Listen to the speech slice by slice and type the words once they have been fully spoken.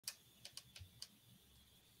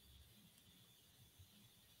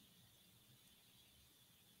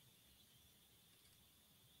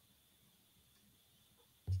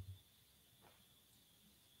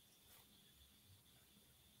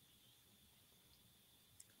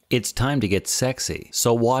It's time to get sexy,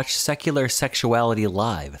 so watch Secular Sexuality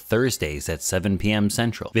Live Thursdays at 7 p.m.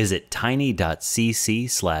 Central. Visit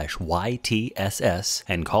tiny.cc/YTSS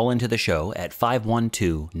and call into the show at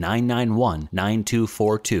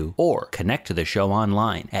 512-991-9242 or connect to the show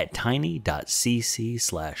online at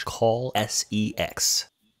tiny.cc/callsex.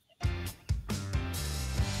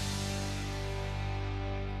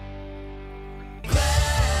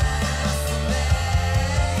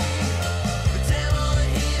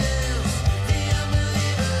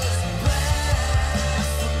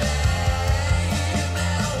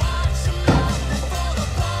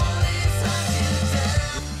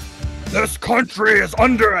 This country is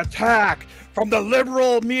under attack from the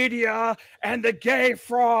liberal media and the gay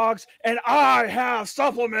frogs, and I have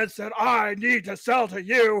supplements that I need to sell to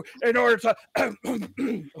you in order to...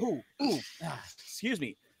 excuse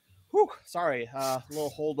me. Sorry, a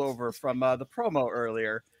little holdover from the promo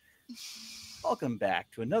earlier. Welcome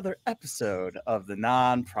back to another episode of The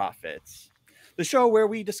Nonprofits, the show where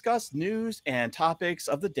we discuss news and topics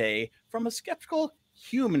of the day from a skeptical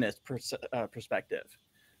humanist perspective.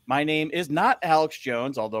 My name is not Alex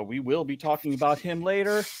Jones, although we will be talking about him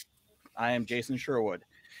later. I am Jason Sherwood.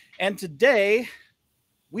 And today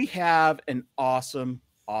we have an awesome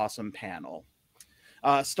panel.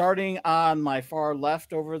 Starting on my far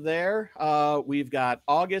left over there, we've got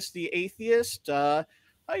August the Atheist. How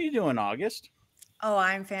you doing, August? Oh,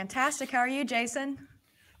 I'm fantastic. How are you, Jason?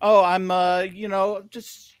 Oh, I'm,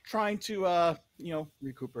 just trying to,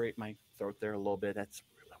 recuperate my throat there a little bit. That was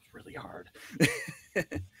really hard.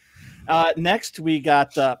 Next, we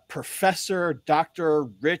got Professor Doctor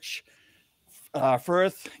Richard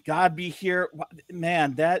Firth-Godbehere.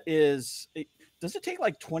 Man, that is... Does it take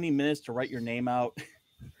like 20 minutes to write your name out?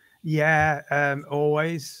 Yeah,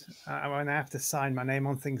 always. When I have to sign my name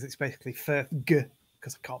on things, it's basically Firth-G,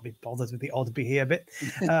 because I can't be bothered with the odd Behere bit.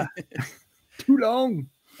 Too long.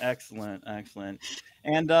 Excellent.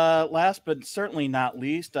 And last but certainly not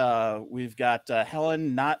least, we've got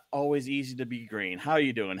Helen, not always easy to be green. How are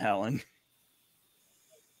you doing, Helen?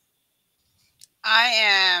 I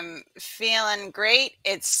am feeling great.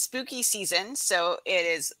 It's spooky season, so it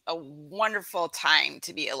is a wonderful time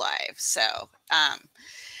to be alive. So,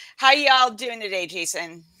 how y'all doing today,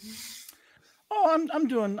 Jason? Oh, I'm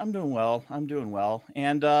doing well.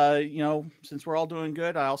 And since we're all doing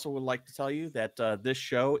good, I also would like to tell you that this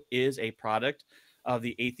show is a product of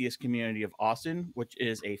the Atheist Community of Austin, which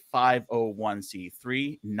is a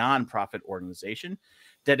 501c3 nonprofit organization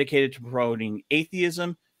dedicated to promoting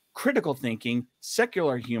atheism, critical thinking,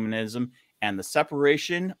 secular humanism, and the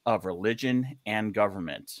separation of religion and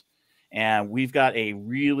government. And we've got a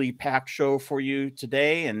really packed show for you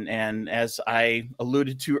today. And as I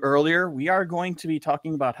alluded to earlier, we are going to be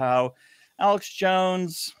talking about how Alex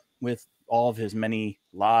Jones, with all of his many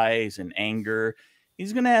lies and anger,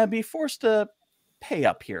 he's going to be forced to pay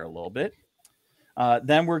up here a little bit.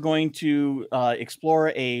 Then we're going to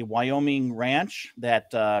explore a Wyoming ranch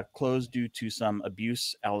that closed due to some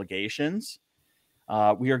abuse allegations.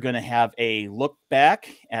 We are going to have a look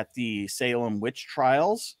back at the Salem witch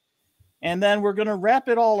trials. And then we're going to wrap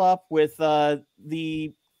it all up with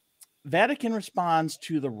the Vatican response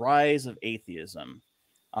to the rise of atheism.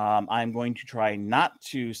 I'm going to try not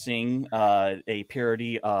to sing a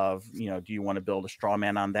parody of, do you want to build a straw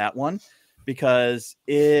man on that one? Because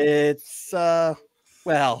it's,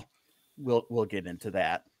 we'll get into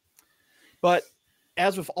that. But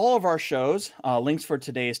as with all of our shows, links for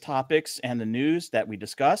today's topics and the news that we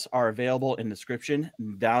discuss are available in the description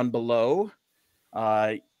down below.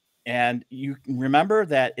 And you remember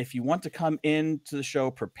that if you want to come into the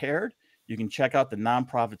show prepared, you can check out the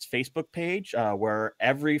Nonprofits Facebook page, where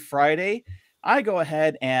every Friday I go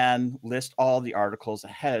ahead and list all the articles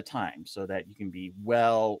ahead of time so that you can be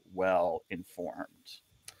well informed.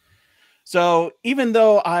 So even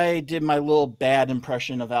though I did my little bad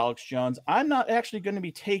impression of Alex Jones, I'm not actually going to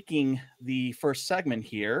be taking the first segment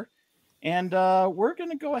here. And we're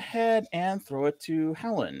going to go ahead and throw it to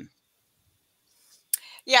Helen.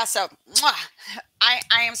 Yeah, so I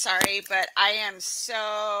am sorry, but I am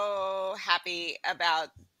so happy about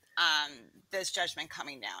this judgment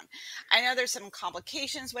coming down. I know there's some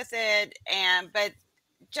complications with it, but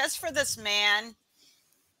just for this man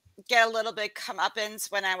get a little bit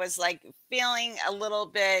comeuppance when I was like feeling a little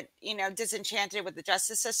bit, disenchanted with the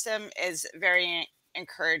justice system is very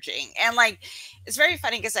encouraging. And like, it's very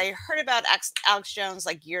funny because I heard about Alex Jones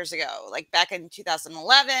like years ago, like back in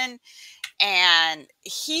 2011. And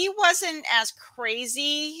he wasn't as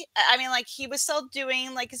crazy. I mean, like he was still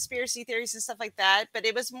doing like conspiracy theories and stuff like that, but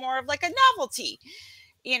it was more of like a novelty,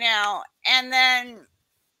 And then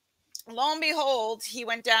lo and behold, he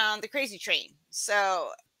went down the crazy train. So,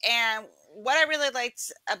 and what I really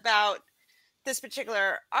liked about this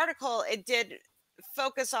particular article, it did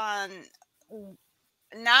focus on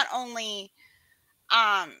not only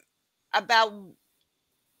about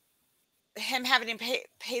him having to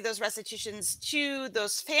pay those restitutions to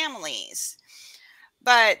those families,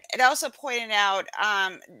 but it also pointed out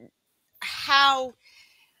how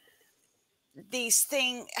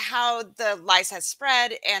how the lies has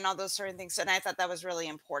spread and all those sort of things. And I thought that was really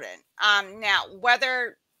important. Now,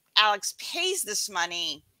 whether Alex pays this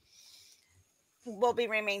money will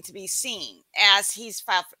remain to be seen, as he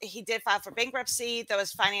did file for bankruptcy, though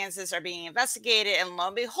his finances are being investigated, and lo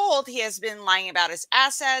and behold, he has been lying about his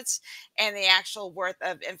assets and the actual worth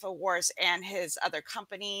of InfoWars and his other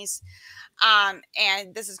companies.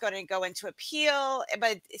 And this is going to go into appeal,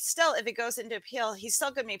 but still, if it goes into appeal, he's still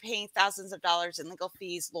going to be paying thousands of dollars in legal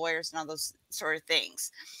fees, lawyers, and all those sort of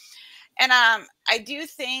things. And I do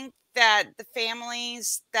think that the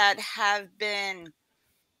families that have been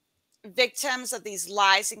victims of these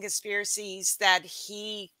lies and conspiracies that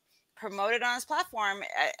he promoted on his platform,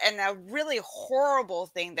 and a really horrible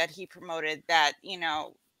thing that he promoted, that,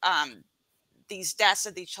 these deaths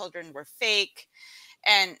of these children were fake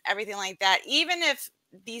and everything like that. Even if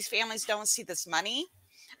these families don't see this money,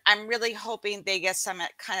 I'm really hoping they get some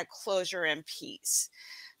kind of closure and peace.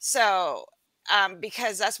 So,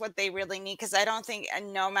 because that's what they really need, because I don't think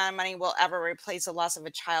no amount of money will ever replace the loss of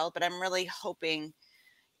a child, but I'm really hoping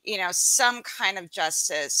some kind of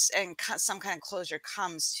justice and some kind of closure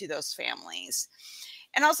comes to those families.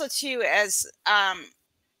 And also too, as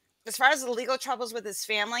far as the legal troubles with his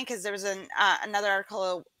family, because there was another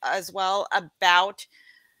article as well about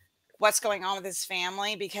what's going on with his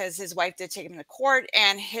family, because his wife did take him to court,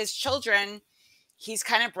 and his children, he's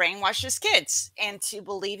kind of brainwashed his kids into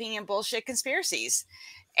believing in bullshit conspiracies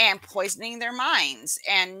and poisoning their minds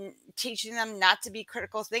and teaching them not to be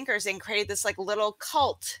critical thinkers, and created this like little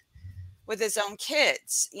cult with his own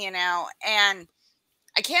kids, and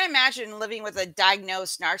I can't imagine living with a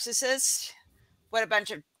diagnosed narcissist. What a bunch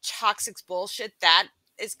of toxic bullshit that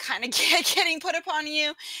is kind of getting put upon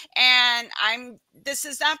you. And this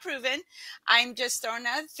is not proven. I'm just throwing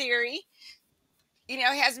out a theory. He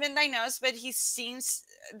hasn't been diagnosed, but he seems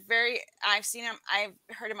I've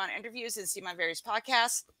heard him on interviews and seen him on various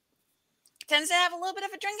podcasts. Tends to have a little bit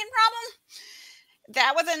of a drinking problem.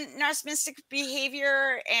 That with a narcissistic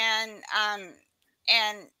behavior and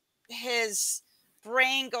his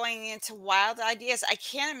brain going into wild ideas, I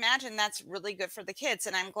can't imagine that's really good for the kids.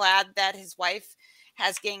 And I'm glad that his wife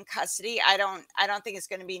has gained custody. I don't think it's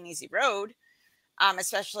going to be an easy road,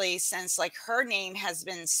 especially since like her name has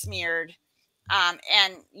been smeared,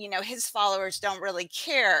 and his followers don't really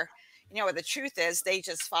care what the truth is. They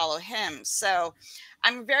just follow him. So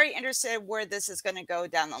I'm very interested where this is going to go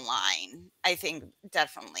down the line. I think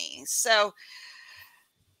definitely. So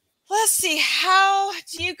let's see. How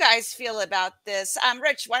do you guys feel about this?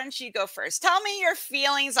 Rich, why don't you go first? Tell me your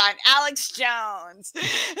feelings on Alex Jones.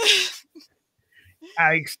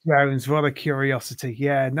 Alex Jones, what a curiosity.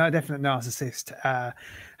 Yeah, no, definite narcissist.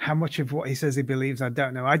 How much of what he says he believes, I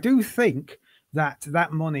don't know. I do think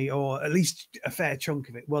that money, or at least a fair chunk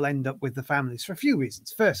of it, will end up with the families for a few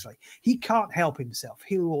reasons. Firstly, he can't help himself.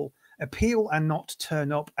 He will appeal and not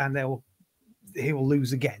turn up, and he will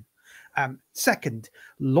lose again. Second,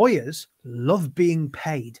 lawyers love being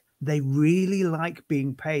paid. They really like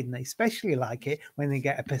being paid, and they especially like it when they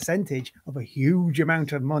get a percentage of a huge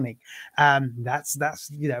amount of money. That's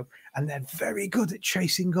and they're very good at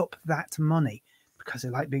chasing up that money because they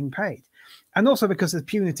like being paid, and also because the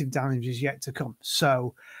punitive damage is yet to come.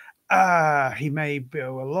 So he may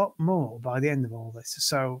go a lot more by the end of all this.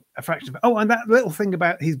 So a fraction of and that little thing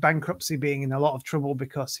about his bankruptcy being in a lot of trouble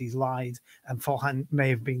because he's lied, and Forehand may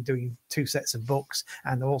have been doing 2 sets of books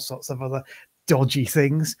and all sorts of other dodgy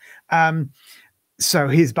things. So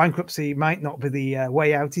his bankruptcy might not be the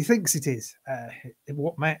way out he thinks it is.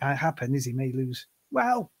 What may happen is he may lose,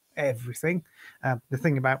 everything. The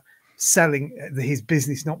thing about selling his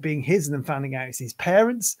business not being his and then finding out it's his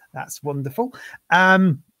parents, that's wonderful.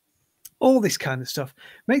 All this kind of stuff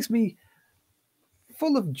makes me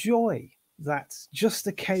full of joy that just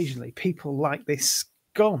occasionally people like this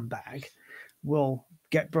scumbag will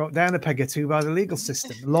get brought down a peg or two by the legal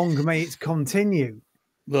system. Long may it continue.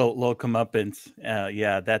 Little comeuppance.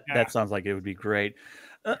 That sounds like it would be great.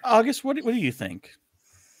 August, what do you think?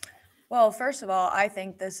 Well, first of all, I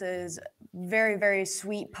think this is very, very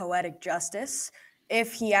sweet poetic justice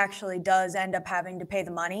if he actually does end up having to pay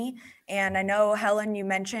the money. And I know, Helen, you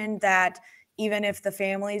mentioned that even if the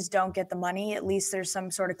families don't get the money, at least there's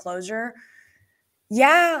some sort of closure.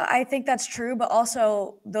 Yeah, I think that's true, but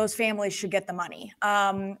also those families should get the money.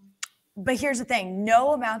 But here's the thing,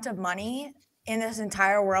 no amount of money in this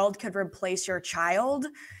entire world could replace your child.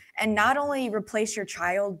 And not only replace your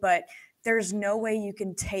child, but there's no way you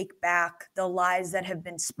can take back the lies that have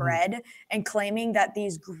been spread and claiming that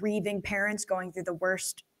these grieving parents going through the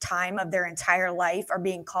worst time of their entire life are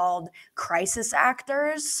being called crisis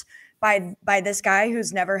actors by this guy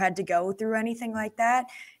who's never had to go through anything like that.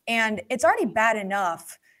 And it's already bad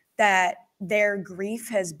enough that their grief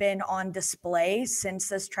has been on display since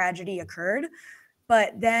this tragedy occurred.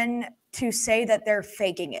 But then to say that they're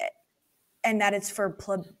faking it and that it's for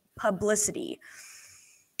publicity.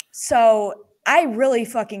 So I really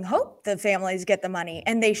fucking hope the families get the money,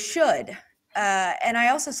 and they should. And I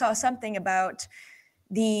also saw something about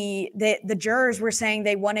the jurors were saying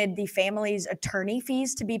they wanted the family's attorney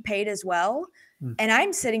fees to be paid as well. And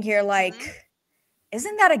I'm sitting here like,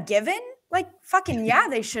 isn't that a given? Like, fucking yeah,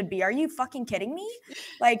 they should be. Are you fucking kidding me?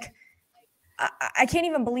 Like, I can't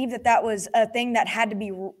even believe that was a thing that had to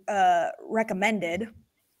be recommended.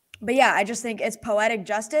 But yeah, I just think it's poetic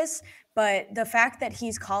justice. But the fact that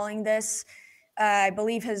he's calling this, I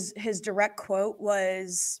believe his direct quote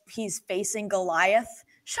was, he's facing Goliath.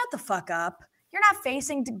 Shut the fuck up. You're not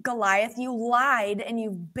facing Goliath. You lied, and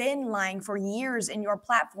you've been lying for years, and your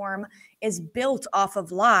platform is built off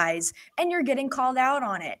of lies, and you're getting called out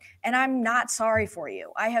on it. And I'm not sorry for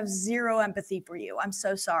you. I have zero empathy for you. I'm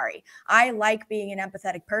so sorry. I like being an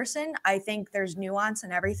empathetic person. I think there's nuance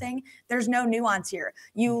in everything. There's no nuance here.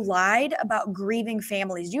 You lied about grieving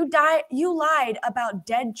families. You lied about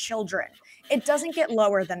dead children. It doesn't get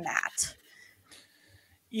lower than that.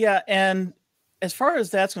 Yeah, and as far as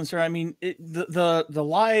that's concerned, I mean, the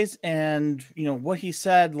lies and what he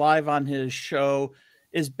said live on his show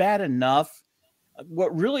is bad enough.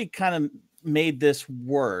 What really kind of made this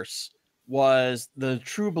worse was the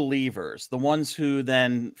true believers, the ones who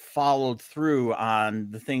then followed through on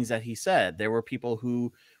the things that he said. There were people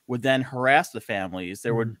who would then harass the families.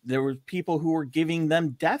 There were people who were giving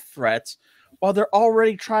them death threats while they're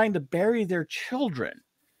already trying to bury their children.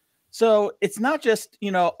 So it's not just,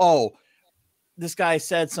 oh, this guy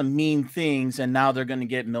said some mean things and now they're going to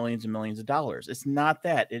get millions and millions of dollars. It's not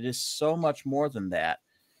that. It is so much more than that.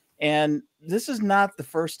 And this is not the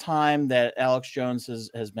first time that Alex Jones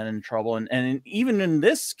has been in trouble. And even in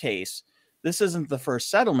this case, this isn't the first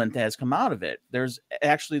settlement that has come out of it. There's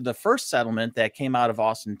actually the first settlement that came out of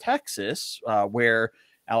Austin, Texas, where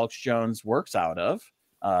Alex Jones works out of.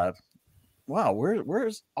 Wow,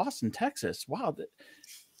 where's Austin, Texas? Wow.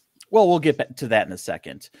 Well, we'll get to that in a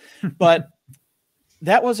second. But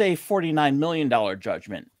that was a $49 million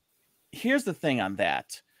judgment. Here's the thing on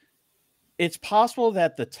that. It's possible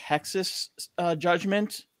that the Texas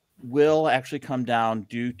judgment will actually come down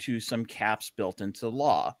due to some caps built into the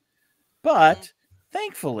law. But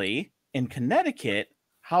thankfully, in Connecticut,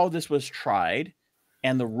 how this was tried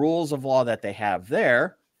and the rules of law that they have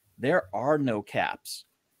there are no caps.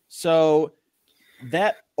 So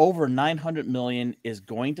that over $900 million is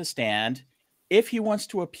going to stand. If he wants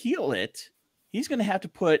to appeal it, he's going to have to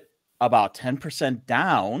put about 10%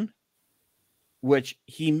 down, which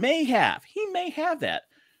he may have. He may have that.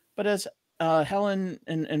 But as Helen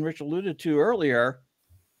and Rich alluded to earlier,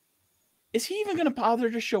 is he even going to bother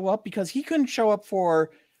to show up? Because he couldn't show up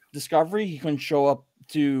for discovery. He couldn't show up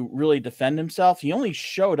to really defend himself. He only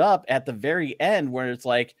showed up at the very end where it's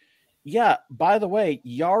like, yeah, by the way,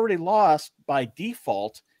 you already lost by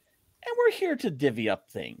default, and we're here to divvy up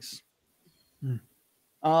things.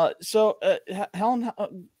 So, Helen,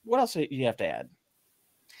 what else do you have to add?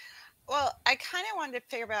 Well, I kind of wanted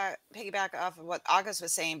to piggyback off of what August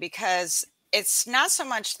was saying, because it's not so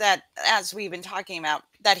much that, as we've been talking about,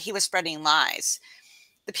 that he was spreading lies.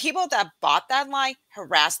 The people that bought that lie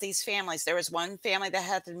harassed these families. There was one family that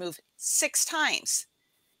had to move 6 times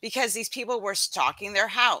because these people were stalking their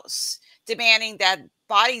house, demanding that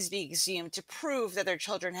bodies be exhumed to prove that their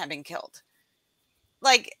children had been killed.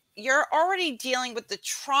 Like, you're already dealing with the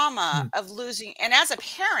trauma of losing. And as a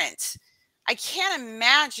parent, I can't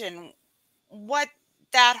imagine what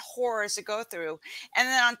that horror is to go through. And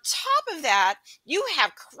then on top of that, you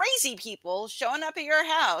have crazy people showing up at your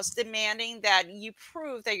house demanding that you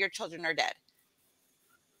prove that your children are dead,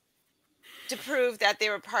 to prove that they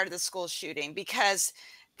were part of the school shooting, because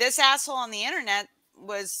this asshole on the internet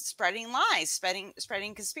was spreading lies,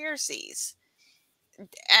 spreading conspiracies,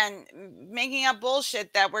 and making up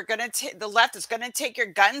bullshit that the left is going to take your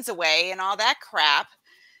guns away and all that crap.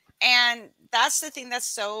 And that's the thing that's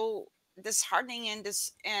so disheartening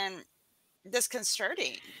and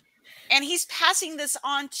disconcerting. And he's passing this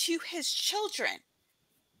on to his children.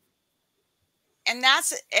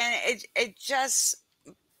 it just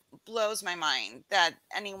blows my mind that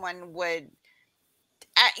anyone would,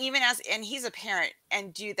 even and he's a parent,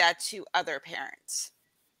 and do that to other parents.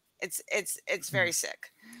 It's very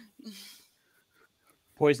sick.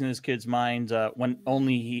 Poison his kid's mind when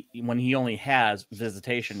he only has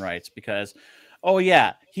visitation rights, because oh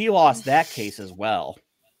yeah, he lost that case as well.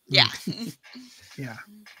 Yeah. Yeah.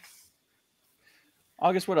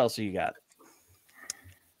 August, what else do you got?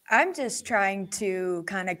 I'm just trying to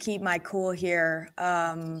kind of keep my cool here.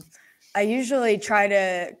 I usually try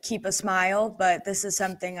to keep a smile, but this is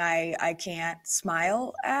something I can't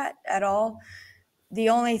smile at all. The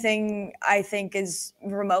only thing I think is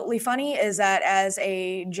remotely funny is that as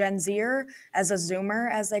a Gen Zer, as a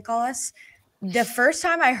Zoomer, as they call us, the first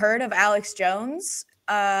time I heard of Alex Jones,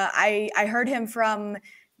 I heard him from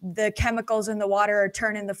the chemicals in the water are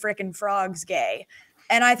turning the frickin' frogs gay.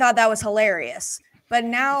 And I thought that was hilarious. But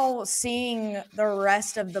now seeing the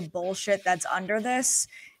rest of the bullshit that's under this,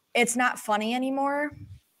 it's not funny anymore.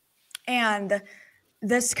 And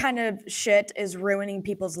this kind of shit is ruining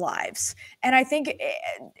people's lives. And I think it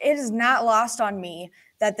is not lost on me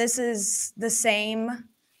that this is the same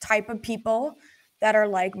type of people that are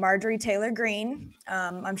like Marjorie Taylor Greene.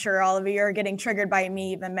 I'm sure all of you are getting triggered by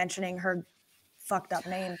me even mentioning her fucked up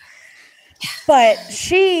name. But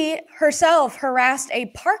she herself harassed a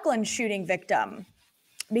Parkland shooting victim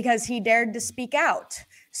because he dared to speak out.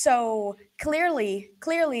 So clearly,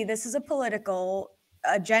 this is a political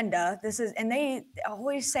agenda. And they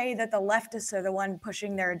always say that the leftists are the one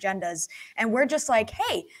pushing their agendas. And we're just like,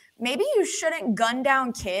 hey, maybe you shouldn't gun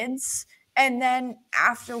down kids. And then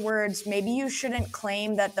afterwards, maybe you shouldn't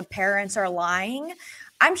claim that the parents are lying.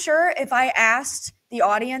 I'm sure if I asked the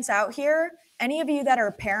audience out here, any of you that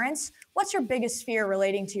are parents, what's your biggest fear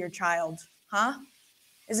relating to your child? Huh?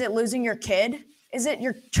 Is it losing your kid? Is it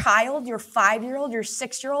your child, your 5-year-old, your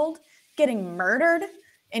 6-year-old getting murdered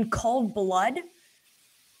in cold blood?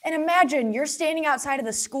 And imagine you're standing outside of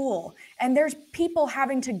the school and there's people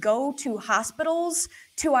having to go to hospitals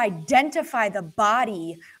to identify the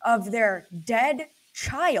body of their dead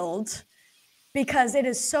child because it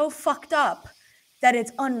is so fucked up that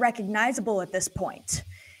it's unrecognizable at this point.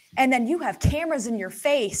 And then you have cameras in your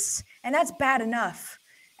face, and that's bad enough.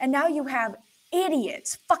 And now you have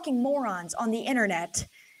idiots, fucking morons on the internet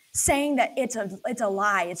saying that it's a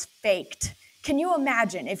lie, it's faked. Can you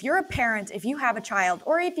imagine if you're a parent, if you have a child,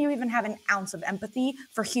 or if you even have an ounce of empathy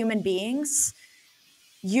for human beings,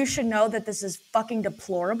 you should know that this is fucking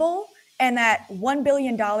deplorable and that $1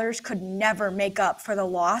 billion could never make up for the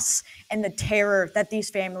loss and the terror that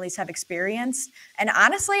these families have experienced. And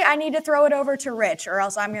honestly, I need to throw it over to Rich or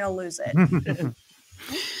else I'm going to lose it.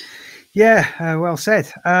 Yeah, well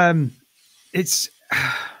said. There's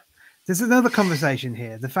another conversation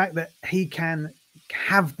here. The fact that he can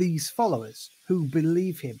have these followers who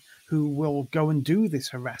believe him, who will go and do this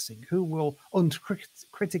harassing, who will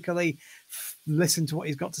uncritically listen to what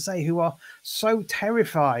he's got to say, who are so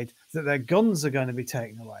terrified that their guns are going to be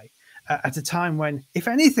taken away at a time when, if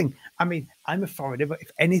anything, I mean, I'm a foreigner, but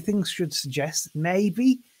if anything should suggest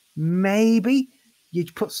maybe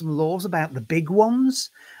you'd put some laws about the big ones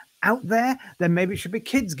out there, then maybe it should be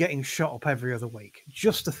kids getting shot up every other week.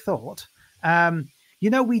 Just a thought.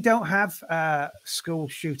 We don't have school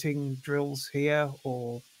shooting drills here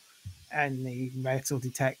or any metal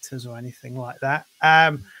detectors or anything like that.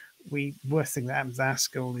 Worst thing that happens at our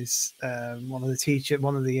school is one of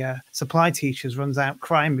the supply teachers runs out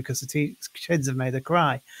crying because the kids have made her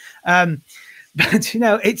cry. But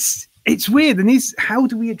it's weird. And how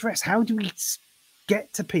do we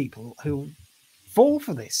get to people who fall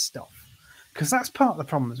for this stuff? Because that's part of the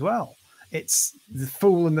problem as well. It's the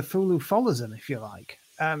fool and the fool who follows them, if you like.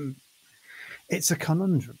 It's a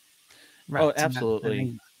conundrum. Oh,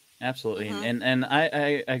 absolutely. Absolutely. Mm-hmm. And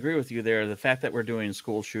I agree with you there. The fact that we're doing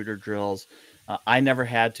school shooter drills, I never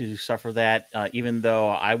had to suffer that, even though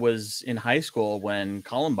I was in high school when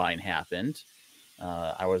Columbine happened.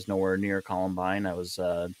 I was nowhere near Columbine. I was,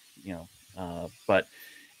 but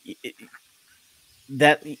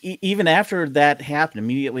even after that happened,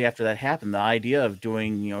 immediately after that happened, the idea of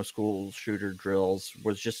doing, school shooter drills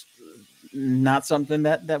was just not something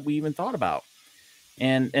that we even thought about.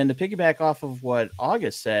 And to piggyback off of what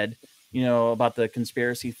August said, about the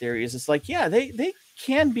conspiracy theories, it's like, yeah, they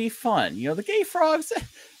can be fun. The gay frogs,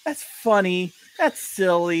 that's funny. That's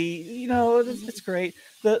silly. It's great.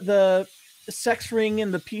 The sex ring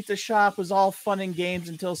in the pizza shop was all fun and games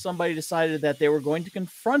until somebody decided that they were going to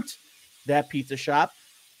confront that pizza shop,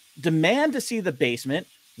 demand to see the basement,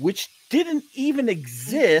 which didn't even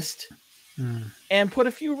exist, and put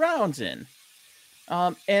a few rounds in.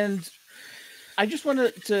 And I just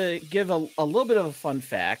wanted to give a little bit of a fun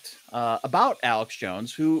fact about Alex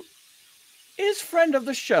Jones, who is friend of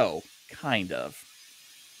the show, kind of.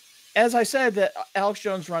 As I said, that Alex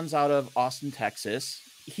Jones runs out of Austin, Texas.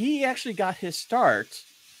 He actually got his start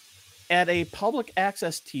at a public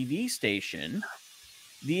access TV station,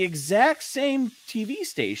 the exact same TV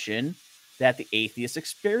station that the Atheist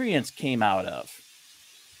Experience came out of.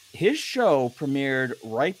 His show premiered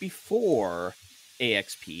right before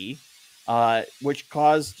AXP, which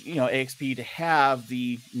caused AXP to have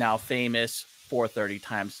the now famous 4:30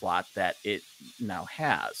 time slot that it now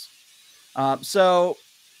has. So,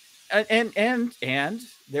 and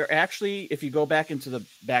there actually, if you go back into the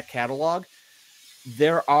back catalog,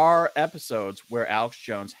 there are episodes where Alex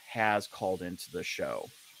Jones has called into the show.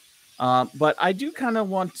 But I do kind of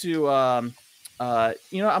want to, I'm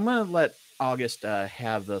going to let August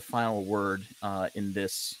have the final word in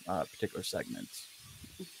this particular segment.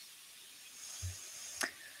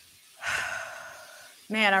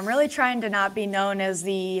 Man, I'm really trying to not be known as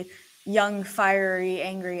the young, fiery,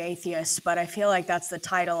 angry atheist, but I feel like that's the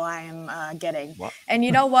title I am getting. What? And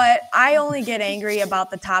you know what? I only get angry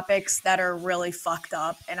about the topics that are really fucked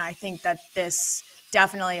up, and I think that this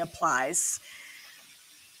definitely applies.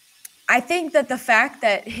 I think that the fact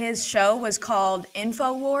that his show was called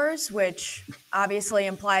InfoWars, which obviously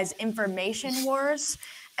implies information wars,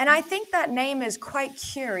 and I think that name is quite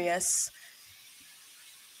curious.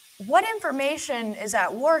 What information is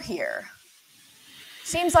at war here?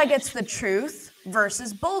 Seems like it's the truth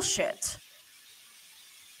versus bullshit.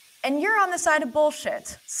 And you're on the side of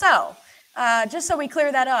bullshit. So, just so we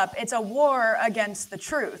clear that up, it's a war against the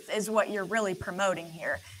truth is what you're really promoting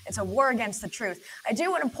here. It's a war against the truth. I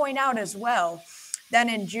do want to point out as well that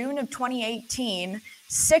in June of 2018,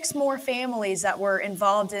 6 more families that were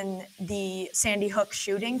involved in the Sandy Hook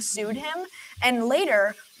shooting sued him. And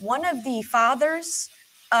later, one of the fathers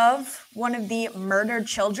of one of the murdered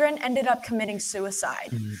children ended up committing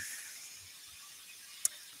suicide. Mm-hmm.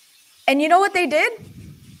 And you know what they did?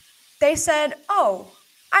 They said, "Oh,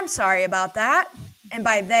 I'm sorry about that." And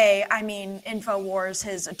by they, I mean InfoWars,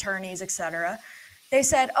 his attorneys, etc. They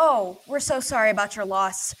said, "Oh, we're so sorry about your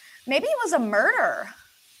loss. Maybe it was a murder."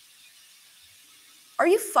 Are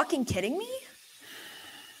you fucking kidding me?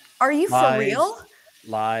 Are you for real?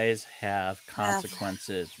 Lies have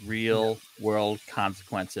consequences, real world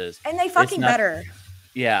consequences. And they fucking better.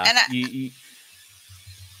 Yeah. And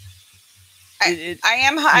I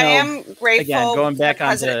am grateful. Again, going back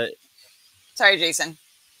onto... Sorry, Jason.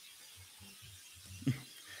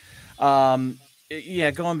 Going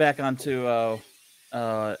back onto,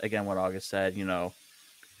 again, what August said,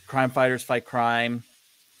 crime fighters fight crime.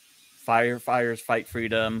 Firefighters fight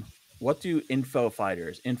freedom. What do info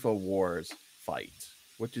fighters, info wars fight?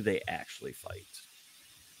 What do they actually fight?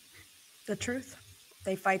 The truth.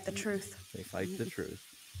 They fight the truth. They fight the truth.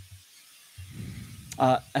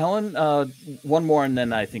 Helen, one more, and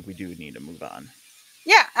then I think we do need to move on.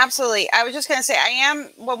 Yeah, absolutely. I was just going to say,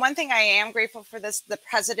 one thing I am grateful for this, the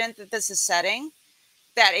precedent that this is setting,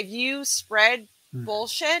 that if you spread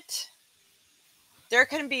bullshit, there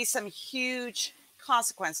can be some huge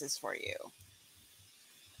consequences for you.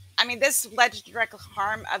 I mean, this led to direct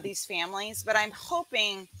harm of these families, but I'm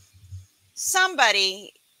hoping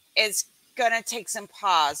somebody is going to take some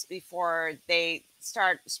pause before they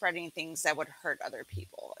start spreading things that would hurt other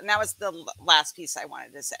people. And that was the last piece I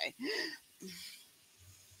wanted to say.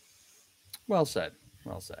 Well said.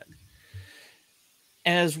 Well said.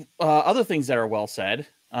 As other things that are well said,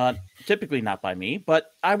 typically not by me,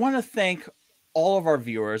 but I want to thank all of our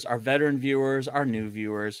viewers, our veteran viewers, our new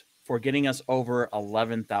viewers, for getting us over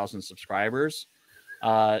 11,000 subscribers.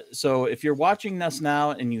 So if you're watching us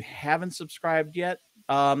now and you haven't subscribed yet,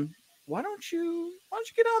 why don't you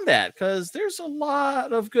get on that? Because there's a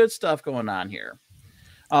lot of good stuff going on here.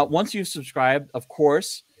 Once you've subscribed, of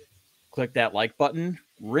course, click that like button,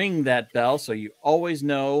 ring that bell so you always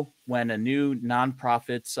know when a new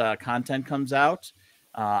nonprofit's content comes out.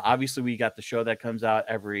 Obviously, we got the show that comes out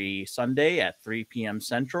every Sunday at 3 p.m.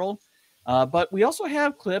 Central. But we also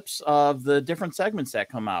have clips of the different segments that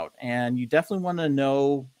come out, and you definitely want to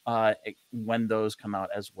know when those come out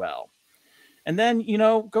as well. And then,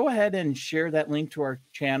 go ahead and share that link to our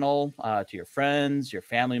channel to your friends, your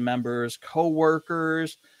family members,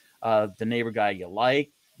 co-workers, the neighbor guy you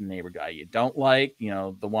like, the neighbor guy you don't like,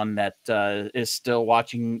 the one that is still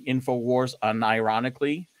watching InfoWars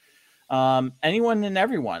unironically. Anyone and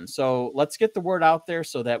everyone. So let's get the word out there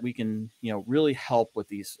so that we can, really help with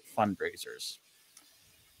these fundraisers.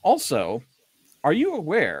 Also, are you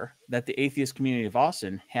aware that the Atheist Community of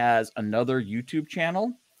Austin has another YouTube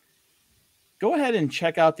channel? go ahead and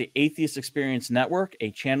check out the Atheist Experience Network,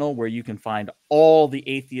 a channel where you can find all the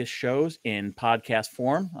atheist shows in podcast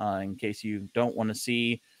form, in case you don't want to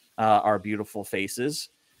see our beautiful faces.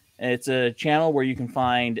 It's a channel where you can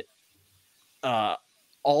find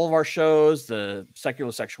all of our shows, the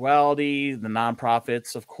secular sexuality, the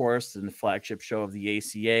nonprofits, of course, and the flagship show of the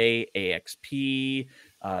ACA, AXP,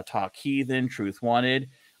 Talk Heathen, Truth Wanted.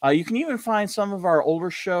 You can even find some of our older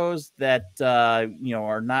shows that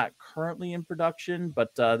are not currently in production,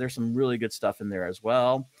 but there's some really good stuff in there as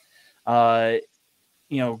well. Definitely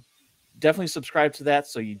subscribe to that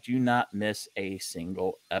so you do not miss a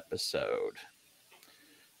single episode.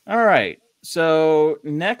 All right. So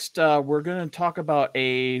next, we're going to talk about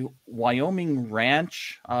a Wyoming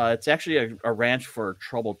ranch. It's actually a ranch for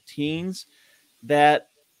troubled teens. That,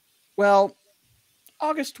 well,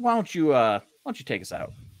 August, why don't you take us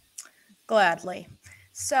out? Gladly.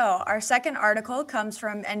 So our second article comes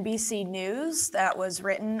from NBC News that was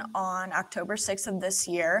written on October 6th of this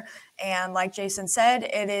year. And like Jason said,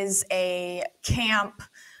 it is a camp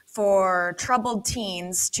for troubled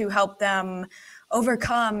teens to help them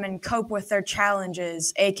overcome and cope with their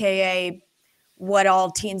challenges, aka what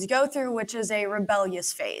all teens go through, which is a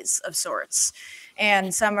rebellious phase of sorts.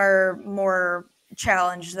 And some are more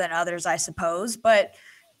challenged than others, I suppose, but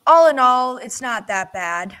all in all, it's not that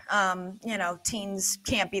bad. Teens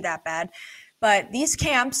can't be that bad. But these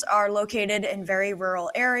camps are located in very rural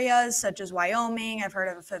areas, such as Wyoming. I've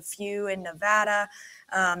heard of a few in Nevada,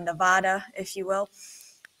 if you will.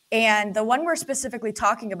 And the one we're specifically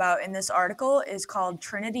talking about in this article is called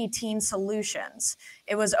Trinity Teen Solutions.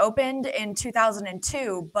 It was opened in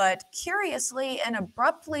 2002, but curiously and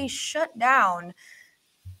abruptly shut down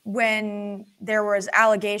when there was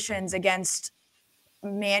allegations against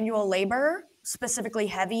manual labor, specifically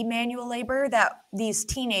heavy manual labor, that these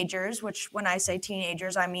teenagers, which when I say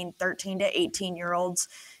teenagers, I mean 13 to 18-year-olds,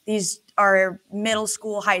 these are middle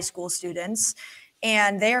school, high school students,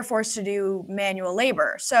 and they are forced to do manual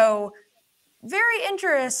labor. So very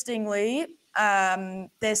interestingly,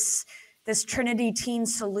 this Trinity Teen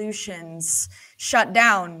Solutions shut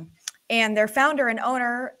down, and their founder and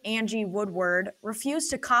owner, Angie Woodward, refused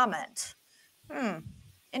to comment.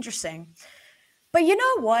 Interesting. But you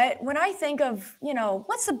know what? When I think of,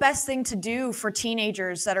 what's the best thing to do for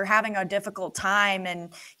teenagers that are having a difficult time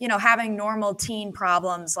and, having normal teen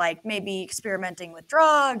problems, like maybe experimenting with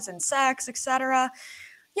drugs and sex, etc.,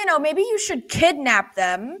 maybe you should kidnap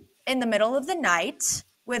them in the middle of the night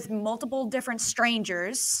with multiple different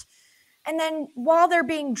strangers. And then while they're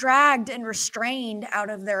being dragged and restrained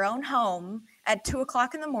out of their own home at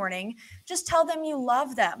 2:00 in the morning, just tell them you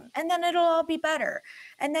love them, and then it'll all be better.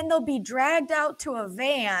 And then they'll be dragged out to a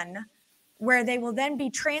van where they will then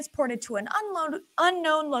be transported to an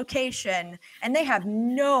unknown location, and they have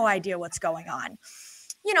no idea what's going on.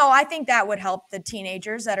 I think that would help the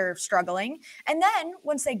teenagers that are struggling. And then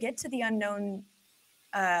once they get to the unknown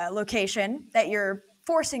location that you're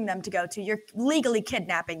forcing them to go to, you're legally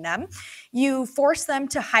kidnapping them. You force them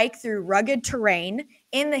to hike through rugged terrain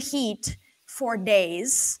in the heat for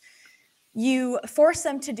days. You force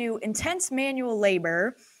them to do intense manual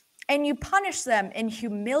labor, and you punish them in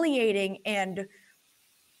humiliating and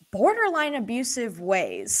borderline abusive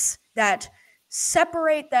ways that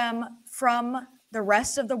separate them from the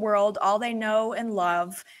rest of the world, all they know and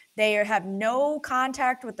love. They have no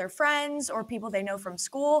contact with their friends or people they know from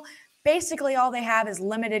school. Basically, all they have is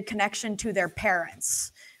limited connection to their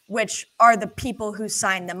parents, which are the people who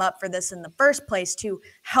signed them up for this in the first place to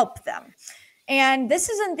help them. And this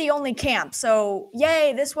isn't the only camp. So,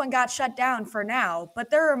 yay, this one got shut down for now. But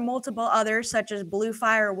there are multiple others, such as Blue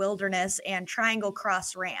Fire Wilderness and Triangle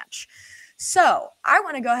Cross Ranch. So, I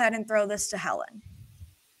want to go ahead and throw this to Helen.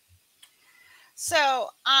 So,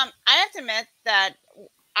 I have to admit that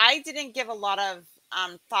I didn't give a lot of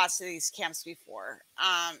thoughts to these camps before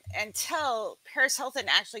until Paris Hilton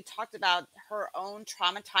actually talked about her own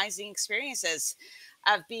traumatizing experiences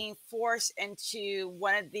of being forced into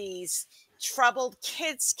one of these troubled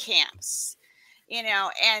kids camps,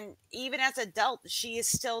 and even as an adult, she is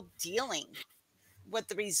still dealing with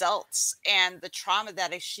the results and the trauma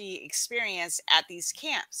that she experienced at these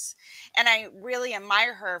camps. And I really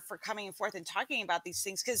admire her for coming forth and talking about these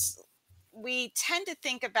things, because we tend to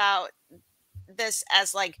think about this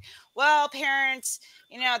as like, well, parents,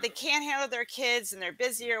 they can't handle their kids and they're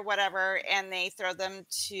busy or whatever, and they throw them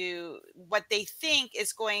to what they think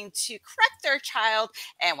is going to correct their child,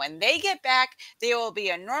 and when they get back, they will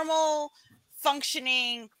be a normal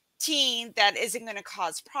functioning teen that isn't going to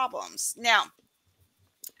cause problems. Now,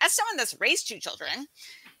 as someone that's raised two children,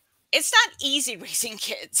 it's not easy raising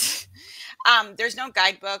kids. There's no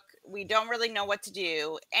guidebook. We don't really know what to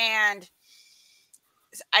do. And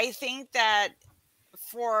I think that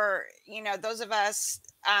for, those of us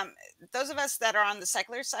that are on the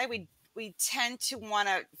secular side, we tend to want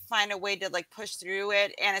to find a way to like push through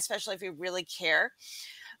it. And especially if we really care.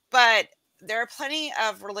 But there are plenty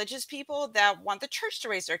of religious people that want the church to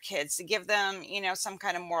raise their kids, to give them, some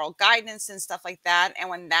kind of moral guidance and stuff like that. And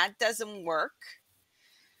when that doesn't work,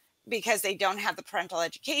 because they don't have the parental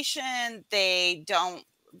education, they don't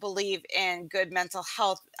believe in good mental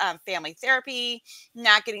health, family therapy,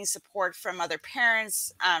 not getting support from other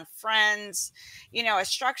parents, friends, a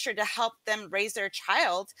structure to help them raise their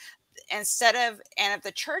child. And if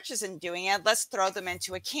the church isn't doing it, let's throw them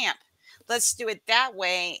into a camp. Let's do it that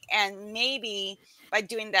way. And maybe by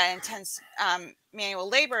doing that intense manual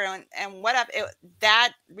labor and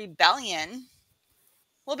that rebellion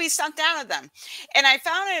will be sunk down of them. And I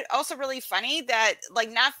found it also really funny that,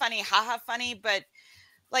 like, not funny, haha funny, but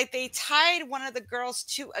like they tied one of the girls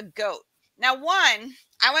to a goat. Now, one,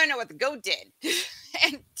 I want to know what the goat did.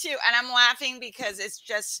 And two, and I'm laughing because it's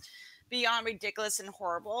just beyond ridiculous and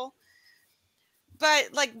horrible. But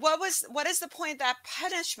like, what is the point of that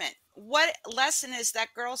punishment? What lesson is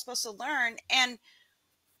that girl supposed to learn? And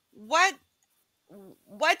what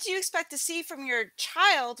do you expect to see from your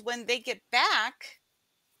child when they get back?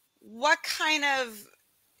 What kind of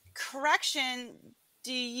correction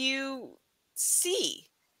do you see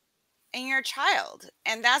in your child?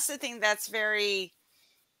 And that's the thing that's very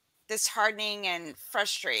disheartening and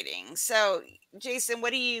frustrating. So, Jason,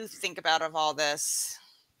 what do you think about of all this?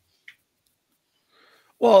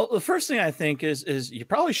 Well, the first thing I think is you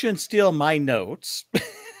probably shouldn't steal my notes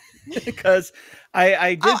because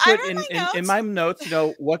I did put in my notes,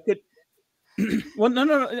 what could well,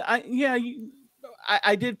 no.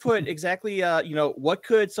 I did put exactly, what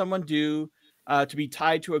could someone do to be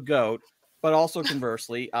tied to a goat, but also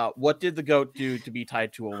conversely, what did the goat do to be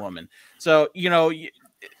tied to a woman? So,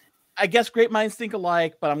 I guess great minds think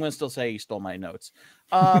alike, but I'm going to still say you stole my notes.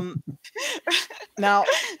 Now,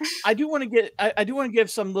 I do want to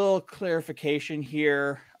give some little clarification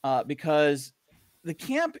here because the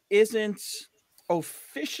camp isn't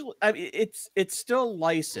officially. I mean, it's still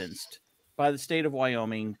licensed by the state of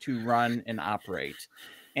Wyoming to run and operate.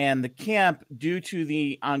 And the camp, due to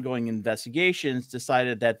the ongoing investigations,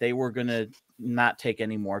 decided that they were going to not take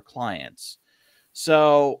any more clients.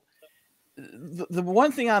 So the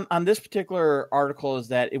one thing on this particular article is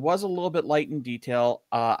that it was a little bit light in detail.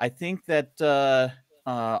 I think that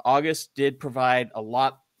August did provide a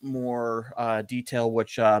lot more detail,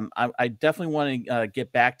 which I definitely want to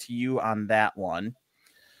get back to you on that one.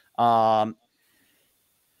 But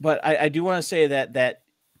I do want to say that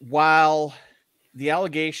while the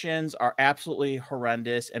allegations are absolutely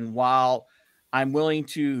horrendous, and while I'm willing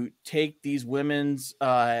to take these women's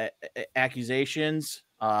accusations,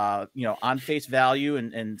 on face value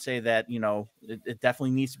and say that, it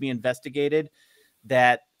definitely needs to be investigated,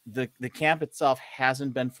 that the camp itself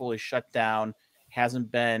hasn't been fully shut down,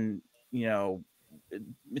 hasn't been,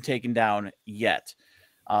 taken down yet.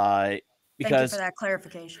 Because, thank you for that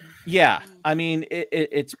clarification. Yeah, I mean,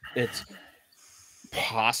 it's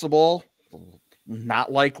possible,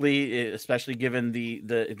 not likely, especially given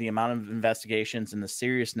the amount of investigations and the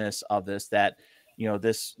seriousness of this, that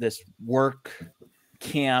this work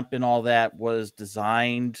camp and all that was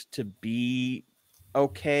designed to be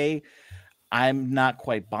okay. I'm not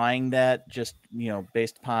quite buying that, just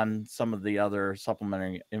based upon some of the other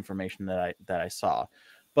supplementary information that I saw.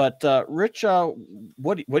 But Rich,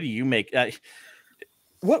 what do you make?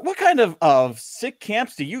 What kind of sick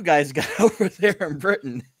camps do you guys got over there in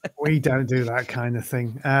Britain? We don't do that kind of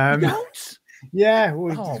thing. Don't? Yeah.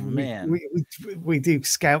 Man. We do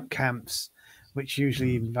scout camps, which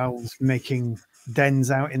usually involves making dens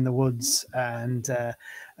out in the woods, and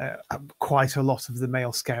quite a lot of the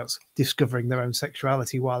male scouts discovering their own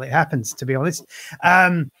sexuality while it happens, to be honest.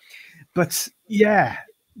 But yeah,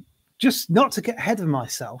 just not to get ahead of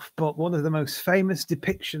myself, but one of the most famous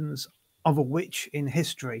depictions of a witch in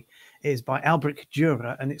history is by Albrecht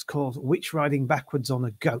Dürer, and it's called Witch Riding Backwards on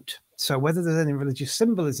a Goat. So whether there's any religious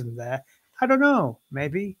symbolism there, I don't know.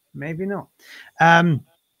 Maybe not.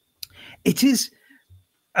 It is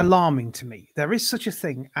alarming to me. There is such a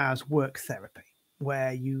thing as work therapy,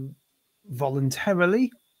 where you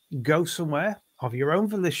voluntarily go somewhere of your own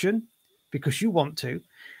volition because you want to,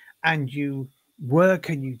 and you work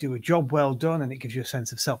and you do a job well done, and it gives you a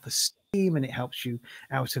sense of self-esteem, and it helps you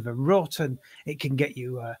out of a rut, and it can get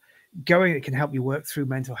you going. It can help you work through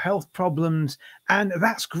mental health problems, and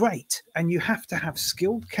that's great. And you have to have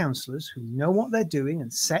skilled counselors who know what they're doing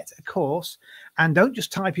and set a course, and don't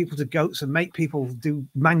just tie people to goats and make people do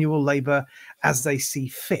manual labor as they see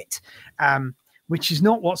fit, which is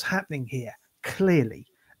not what's happening here, clearly.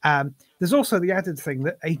 There's also the added thing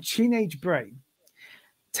that a teenage brain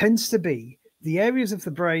tends to be the areas of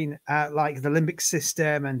the brain, like the limbic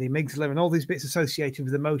system and the amygdala and all these bits associated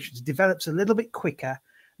with emotions, develops a little bit quicker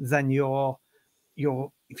than your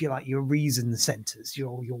if you like, your reason centers,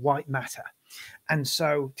 your white matter. And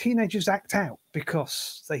so teenagers act out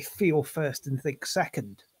because they feel first and think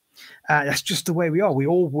second. That's just the way we are. We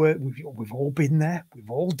all work. We've all been there. We've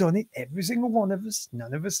all done it. Every single one of us.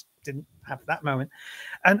 None of us didn't have that moment.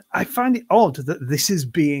 And I find it odd that this is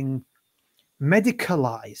being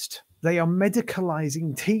medicalized. They are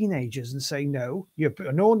medicalizing teenagers and saying, no, you're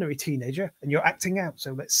an ordinary teenager and you're acting out.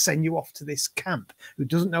 So let's send you off to this camp who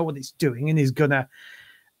doesn't know what it's doing and is going to,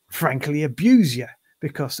 frankly, abuse you,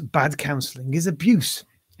 because bad counseling is abuse,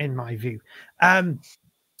 in my view.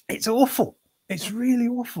 It's awful. It's really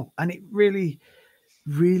awful. And it really,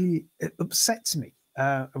 really upsets me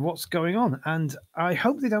what's going on. And I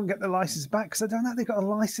hope they don't get the license back, because I don't know if they got a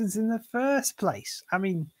license in the first place. I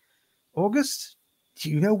mean, August, do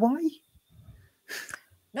you know why?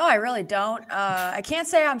 No, I really don't. I can't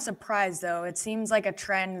say I'm surprised, though. It seems like a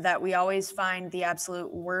trend that we always find the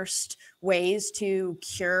absolute worst ways to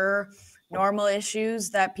cure normal issues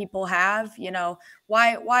that people have. You know,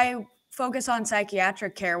 why focus on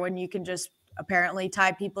psychiatric care when you can just apparently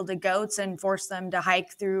tie people to goats and force them to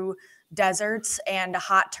hike through deserts and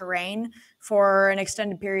hot terrain for an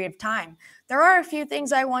extended period of time? There are a few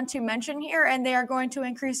things I want to mention here, and they are going to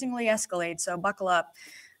increasingly escalate, so buckle up.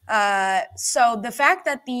 So the fact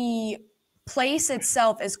that the place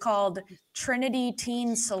itself is called Trinity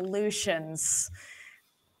Teen Solutions.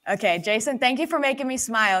 Okay, Jason, thank you for making me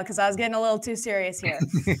smile, because I was getting a little too serious here.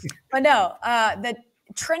 But no, the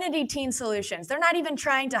Trinity Teen Solutions, they're not even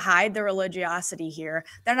trying to hide the religiosity here.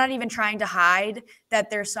 They're not even trying to hide that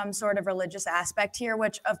there's some sort of religious aspect here,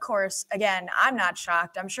 which, of course, again, I'm not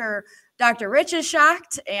shocked. I'm sure Dr. Rich is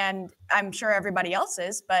shocked, and I'm sure everybody else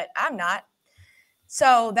is, but I'm not.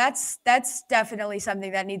 So that's definitely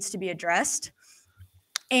something that needs to be addressed.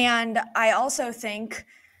 And I also think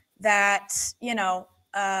that, you know,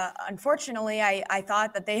 unfortunately, I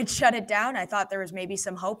thought that they had shut it down. I thought there was maybe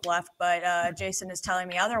some hope left, but Jason is telling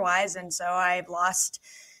me otherwise. And so I've lost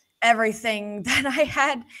everything that I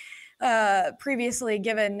had previously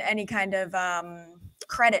given any kind of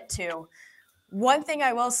credit to. One thing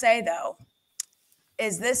I will say, though,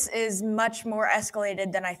 is this is much more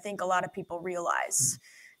escalated than I think a lot of people realize.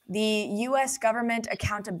 The U.S. Government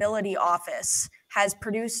Accountability Office has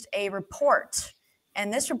produced a report,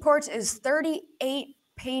 and this report is 38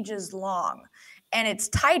 pages long, and its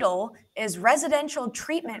title is Residential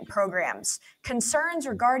Treatment Programs, Concerns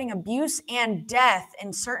Regarding Abuse and Death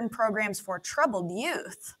in Certain Programs for Troubled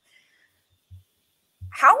Youth.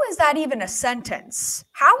 How is that even a sentence?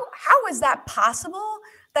 How is that possible?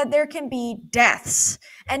 That there can be deaths,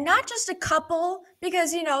 and not just a couple,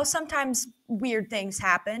 because, you know, sometimes weird things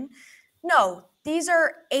happen. No, these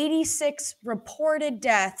are 86 reported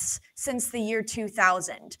deaths since the year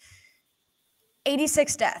 2000.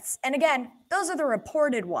 86 deaths. And again, those are the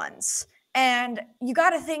reported ones. And you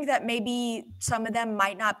got to think that maybe some of them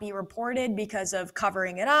might not be reported because of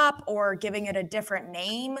covering it up or giving it a different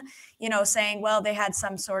name, you know, saying, well, they had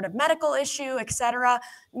some sort of medical issue, etc.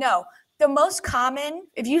 No. The most common,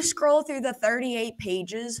 if you scroll through the 38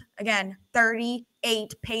 pages, again,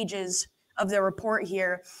 38 pages of the report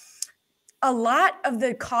here, a lot of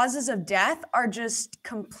the causes of death are just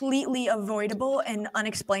completely avoidable and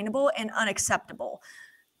unexplainable and unacceptable.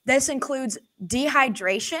 This includes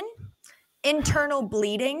dehydration, internal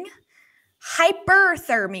bleeding,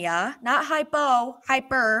 hyperthermia, not hypo,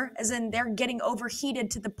 hyper, as in they're getting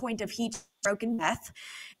overheated to the point of heat stroke and death,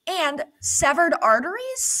 and severed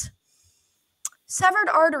arteries. Severed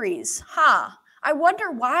arteries, I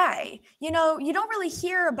wonder why. You know, you don't really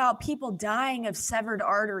hear about people dying of severed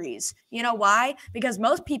arteries. You know why? Because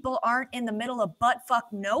most people aren't in the middle of butt-fuck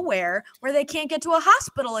nowhere where they can't get to a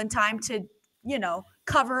hospital in time to, you know,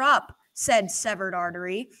 cover up said severed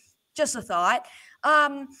artery. Just a thought.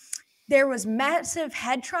 There was massive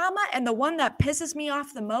head trauma, and the one that pisses me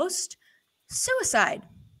off the most, suicide.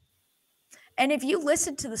 And if you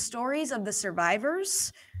listen to the stories of the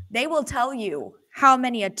survivors, they will tell you how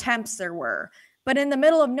many attempts there were. But in the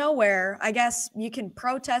middle of nowhere, I guess you can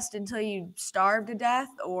protest until you starve to death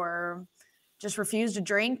or just refuse to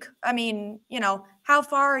drink. I mean, you know, how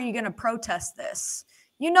far are you going to protest this?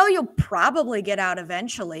 You know, you'll probably get out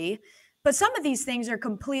eventually, but some of these things are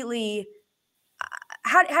completely,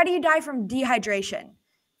 how do you die from dehydration?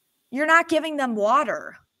 You're not giving them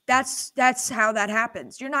water. That's how that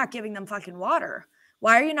happens. You're not giving them fucking water.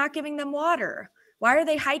 Why are you not giving them water? Why are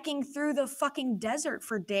they hiking through the fucking desert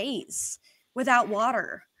for days without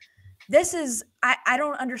water? This is, I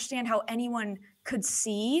don't understand how anyone could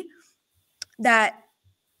see that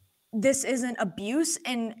this isn't abuse,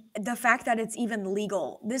 and the fact that it's even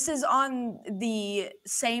legal. This is on the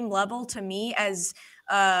same level to me as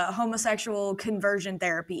homosexual conversion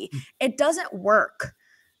therapy. It doesn't work.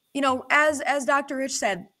 You know, as Dr. Rich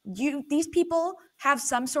said, these people have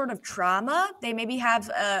some sort of trauma. They maybe have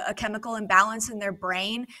a chemical imbalance in their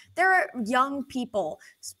brain. They're young people.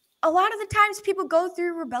 A lot of the times people go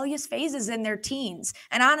through rebellious phases in their teens.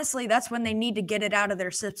 And honestly, that's when they need to get it out of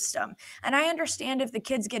their system. And I understand if the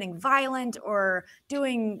kid's getting violent or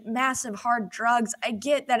doing massive hard drugs. I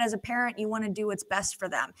get that as a parent, you want to do what's best for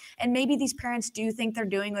them. And maybe these parents do think they're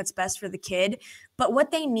doing what's best for the kid. But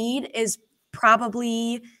what they need is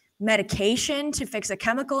probably medication to fix a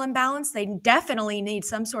chemical imbalance. They definitely need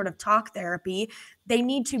some sort of talk therapy. They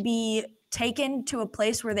need to be taken to a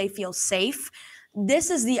place where they feel safe. This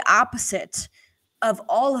is the opposite of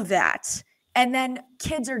all of that. And then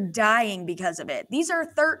kids are dying because of it. These are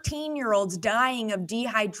 13-year-olds dying of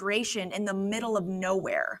dehydration in the middle of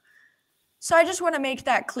nowhere. So I just want to make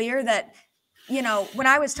that clear that, you know, when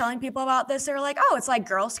I was telling people about this, they were like, oh, it's like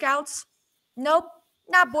Girl Scouts. Nope.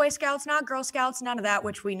 Not Boy Scouts, not Girl Scouts, none of that,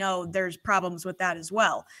 which we know there's problems with that as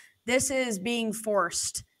well. This is being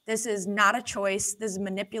forced. This is not a choice. This is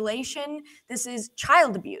manipulation. This is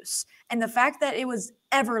child abuse. And the fact that it was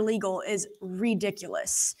ever legal is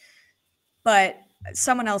ridiculous. But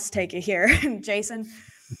someone else take it here. Jason?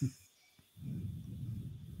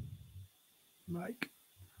 Mike?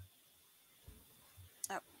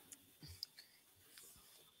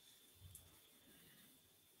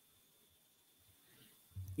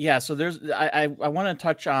 Yeah, so I want to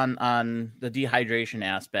touch on the dehydration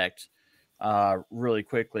aspect really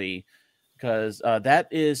quickly, because that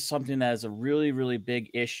is something that is a really, really big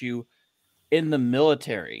issue in the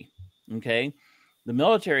military. Okay, the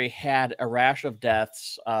military had a rash of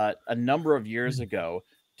deaths a number of years ago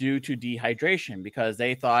due to dehydration, because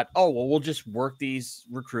they thought, oh, well, we'll just work these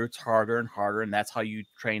recruits harder and harder, and that's how you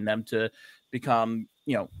train them to become,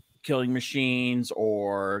 you know, killing machines,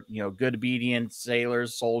 or, you know, good, obedient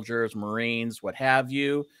sailors, soldiers, Marines, what have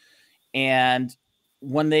you. And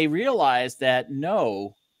when they realized that,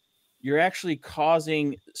 no, you're actually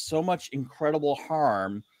causing so much incredible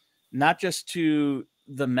harm, not just to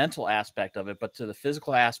the mental aspect of it, but to the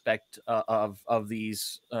physical aspect of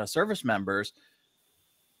these service members.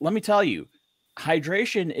 Let me tell you,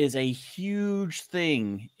 hydration is a huge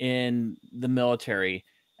thing in the military.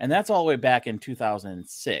 And that's all the way back in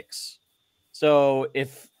 2006. So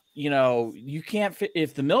if, you know, you can't,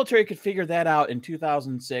 if the military could figure that out in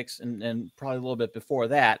 2006 and probably a little bit before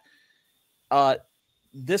that,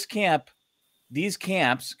 these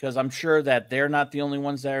camps, because I'm sure that they're not the only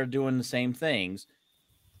ones that are doing the same things,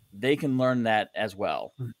 they can learn that as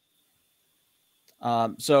well.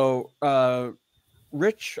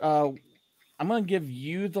 Rich, I'm going to give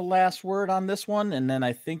you the last word on this one, and then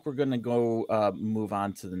I think we're going to go move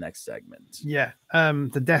on to the next segment. Yeah,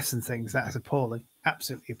 the deaths and things, that's appalling.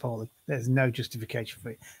 Absolutely appalling. There's no justification for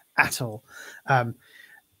it at all.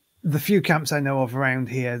 The few camps I know of around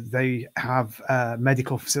here, they have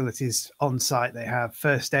medical facilities on site. They have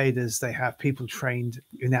first aiders. They have people trained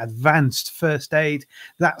in advanced first aid,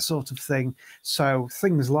 that sort of thing. So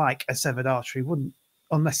things like a severed artery wouldn't,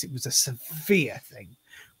 unless it was a severe thing,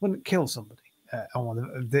 wouldn't kill somebody.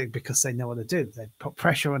 Because they know what to do. They put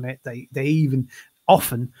pressure on it. They even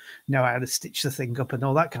often know how to stitch the thing up and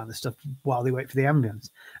all that kind of stuff while they wait for the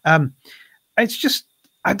ambulance. It's just,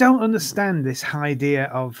 I don't understand this idea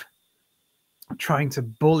of trying to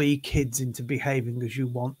bully kids into behaving as you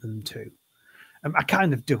want them to. I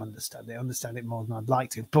kind of do understand it. I understand it more than I'd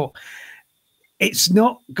like to, but it's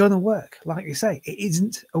not going to work. Like you say, it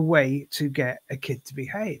isn't a way to get a kid to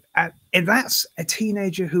behave. And that's a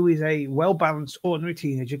teenager who is a well-balanced, ordinary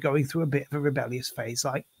teenager going through a bit of a rebellious phase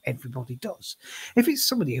like everybody does. If it's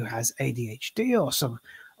somebody who has ADHD or some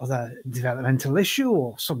other developmental issue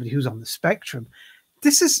or somebody who's on the spectrum,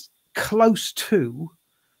 this is close to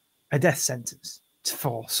a death sentence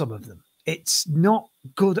for some of them. It's not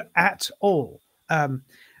good at all.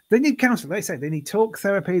 They need counseling. Like I say, they need talk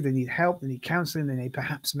therapy, they need help, they need counseling, they need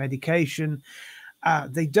perhaps medication.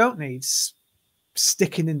 They don't need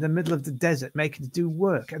sticking in the middle of the desert making it do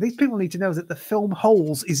work. And these people need to know that the film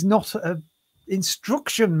Holes is not an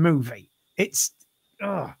instruction movie. It's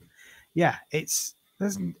oh, yeah, it's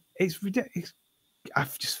ridiculous. I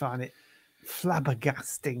just find it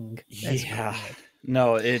flabbergasting. Yeah,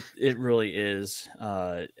 no, it really is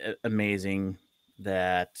amazing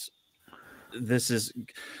that this is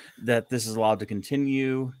allowed to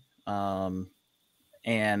continue, and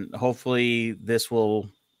hopefully this will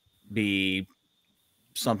be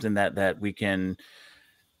something that we can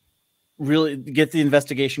really get the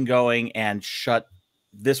investigation going and shut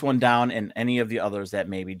this one down and any of the others that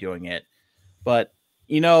may be doing it. But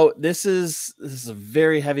this is a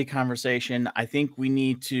very heavy conversation. I think we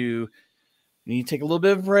need to take a little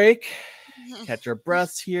bit of a break, catch our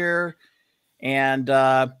breaths here. And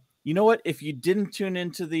you know what? If you didn't tune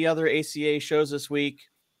into the other ACA shows this week,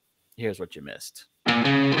 here's what you missed.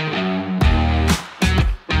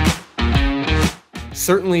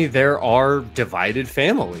 Certainly there are divided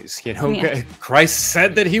families. Christ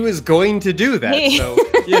said that he was going to do that. So,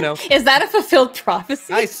 Is that a fulfilled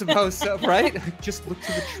prophecy? I suppose so, right? Just look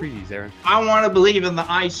to the trees, Aaron. I want to believe in the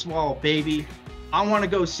ice wall, baby. I want to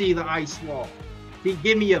go see the ice wall.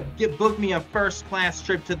 Book me a first class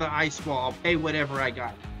trip to the ice wall. I'll pay whatever I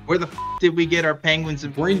got. Where the did we get our penguins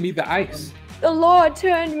and bring me the ice? The Lord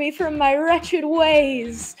turned me from my wretched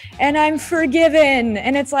ways and I'm forgiven.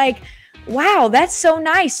 And it's like, wow, that's so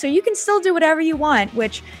nice. So you can still do whatever you want,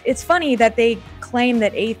 which it's funny that they claim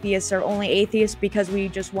that atheists are only atheists because we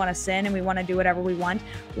just want to sin and we want to do whatever we want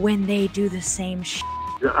when they do the same shit.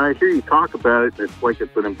 I hear you talk about it, and it's like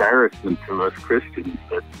it's an embarrassment to us Christians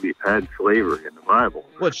that we've had slavery in the Bible.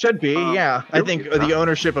 Well, it should be, yeah. I think the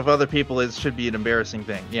ownership of other people should be an embarrassing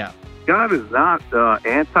thing, yeah. God is not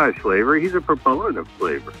anti-slavery. He's a proponent of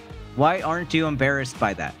slavery. Why aren't you embarrassed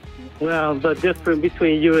by that? Well, the difference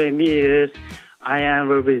between you and me is I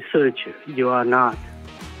am a researcher. You are not.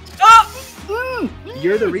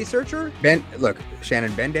 You're the researcher? Look,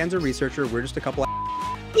 Shannon, Ben Dan's a researcher. We're just a couple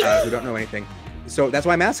who don't know anything. So that's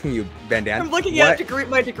why I'm asking you, Ben Dan. I'm looking at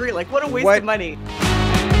my degree, like, what a waste of money.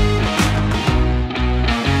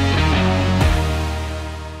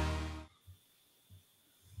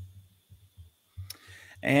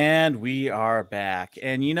 And we are back.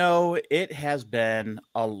 And it has been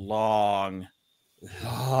a long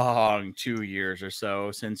 2 years or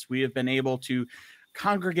so since we have been able to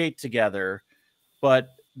congregate together. But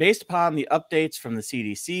based upon the updates from the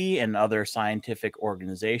CDC and other scientific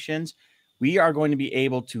organizations, we are going to be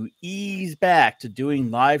able to ease back to doing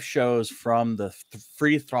live shows from the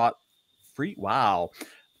Free Thought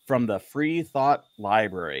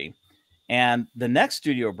Library. And the next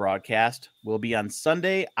studio broadcast will be on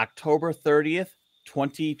Sunday, October 30th,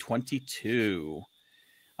 2022.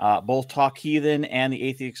 Both Talk Heathen and the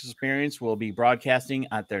Atheist Experience will be broadcasting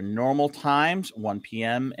at their normal times, 1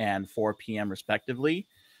 p.m. and 4 p.m. respectively.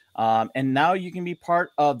 And now you can be part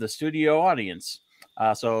of the studio audience.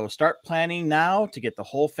 So start planning now to get the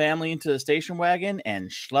whole family into the station wagon and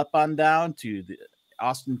schlep on down to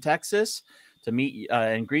Austin, Texas to meet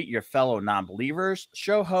and greet your fellow non-believers,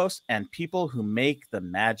 show hosts, and people who make the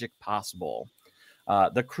magic possible.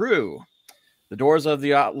 The crew. The doors of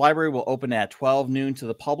the library will open at 12 noon to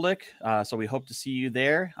the public, so we hope to see you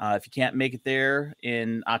there. If you can't make it there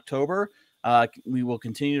in October, we will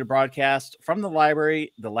continue to broadcast from the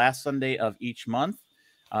library the last Sunday of each month.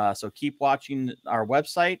 So keep watching our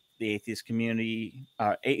website, the Atheist Community,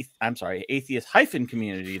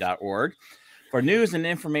 atheist-community.org, for news and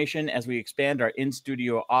information as we expand our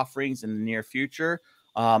in-studio offerings in the near future.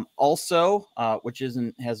 Also, which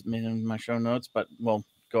hasn't been in my show notes, but we'll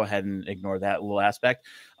go ahead and ignore that little aspect.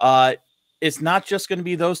 It's not just going to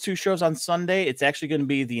be those two shows on Sunday. It's actually going to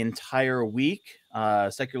be the entire week.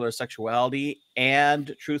 Secular Sexuality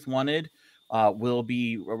and Truth Wanted will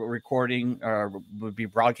be recording or will be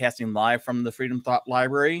broadcasting live from the Freedom Thought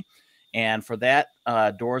Library. And for that,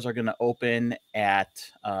 doors are going to open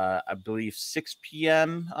at, I believe, 6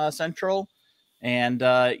 p.m. Central. And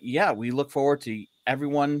we look forward to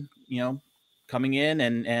everyone, coming in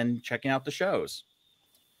and checking out the shows.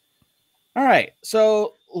 All right,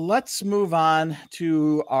 so let's move on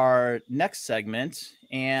to our next segment.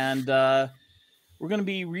 And we're going to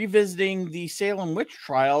be revisiting the Salem witch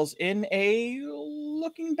trials in a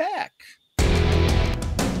looking back.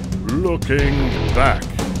 Looking back.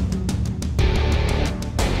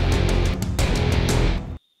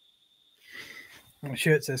 My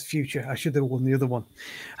shirt says future. I should have worn the other one.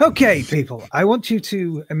 Okay, people, I want you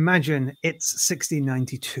to imagine it's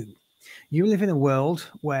 1692. You live in a world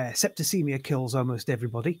where septicemia kills almost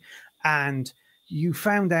everybody, and you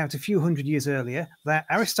found out a few hundred years earlier that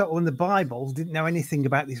Aristotle and the Bible didn't know anything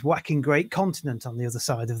about this whacking great continent on the other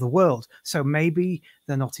side of the world. So maybe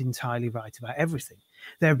they're not entirely right about everything.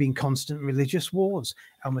 There have been constant religious wars.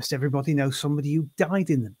 Almost everybody knows somebody who died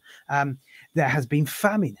in them. There has been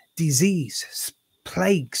famine, disease,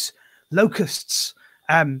 plagues, locusts,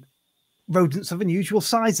 rodents of unusual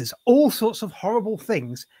sizes, all sorts of horrible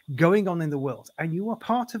things going on in the world. And you are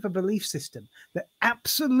part of a belief system that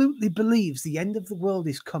absolutely believes the end of the world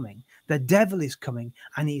is coming, the devil is coming,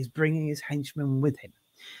 and he is bringing his henchmen with him.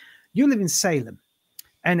 You live in Salem,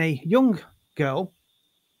 and a young girl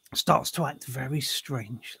starts to act very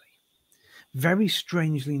strangely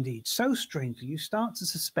indeed. So strangely, you start to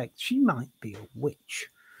suspect she might be a witch.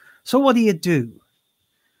 So what do?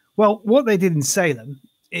 Well, what they did in Salem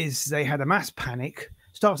is they had a mass panic,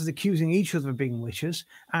 started accusing each other of being witches,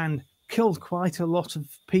 and killed quite a lot of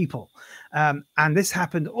people. And this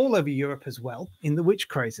happened all over Europe as well, in the witch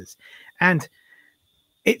crazes. And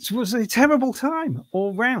it was a terrible time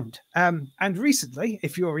all round. And recently,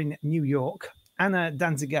 if you're in New York, Anna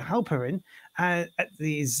Danziger-Halperin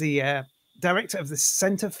is the director of the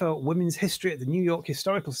Center for Women's History at the New York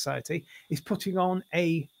Historical Society, is putting on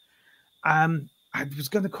a I was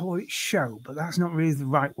going to call it show, but that's not really the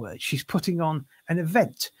right word. She's putting on an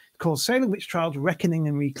event called Salem Witch Trials Reckoning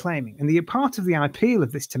and Reclaiming. And the part of the appeal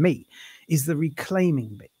of this to me is the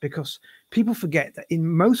reclaiming bit, because people forget that in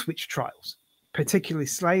most witch trials, particularly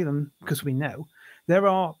Salem, because we know, there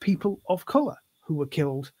are people of color who were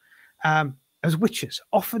killed as witches.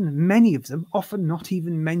 Often, many of them, often not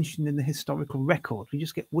even mentioned in the historical record. We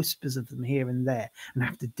just get whispers of them here and there and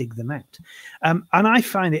have to dig them out. And I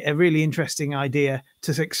find it a really interesting idea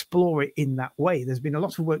to explore it in that way. There's been a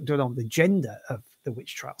lot of work done on the gender of the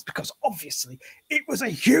witch trials, because obviously it was a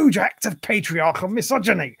huge act of patriarchal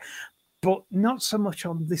misogyny, but not so much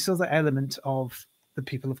on this other element of the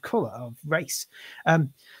people of color, of race.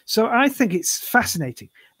 So I think it's fascinating.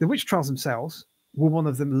 The witch trials themselves were one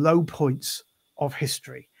of the low points of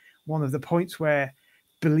history, one of the points where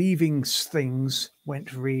believing things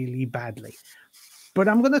went really badly. But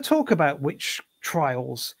I'm going to talk about witch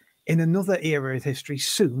trials in another era of history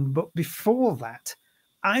soon. But before that,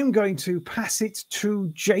 I'm going to pass it to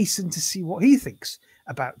Jason to see what he thinks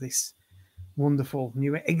about this wonderful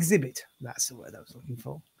new exhibit. That's the word I was looking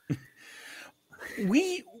for.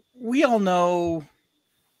 We all know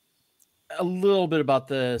a little bit about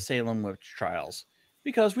the Salem witch trials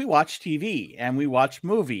because we watch TV and we watch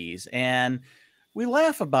movies and we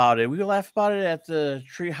laugh about it. We laugh about it at the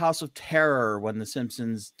Treehouse of Terror when The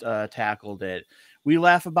Simpsons tackled it. We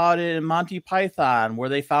laugh about it in Monty Python where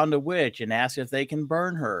they found a witch and asked if they can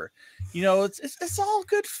burn her. You know, it's all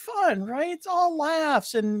good fun, right? It's all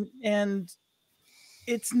laughs and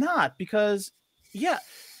it's not, because yeah,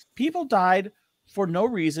 people died for no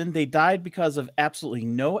reason. They died because of absolutely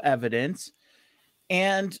no evidence.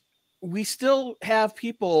 And we still have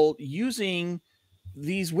people using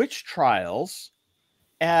these witch trials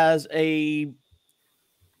as a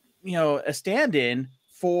stand-in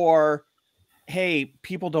for, hey,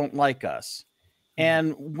 people don't like us.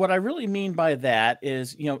 And what I really mean by that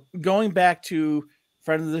is, going back to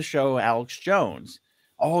friend of the show, Alex Jones.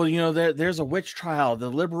 Oh, there's a witch trial. The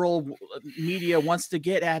liberal media wants to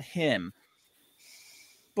get at him.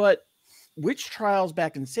 But witch trials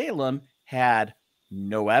back in Salem had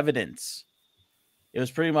no evidence. It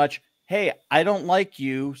was pretty much, hey, I don't like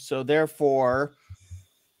you, so therefore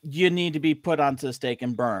you need to be put onto the stake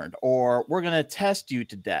and burned, or we're going to test you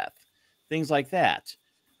to death. Things like that.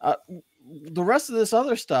 The rest of this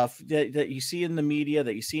other stuff that you see in the media,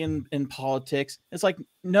 that you see in politics, it's like,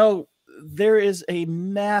 no, there is a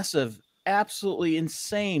massive, absolutely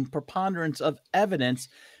insane preponderance of evidence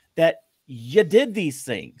that you did these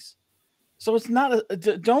things. So it's not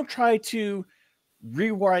don't try to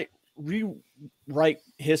rewrite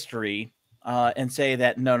history and say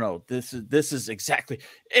that no, this is exactly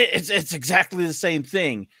it's exactly the same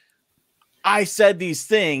thing. I said these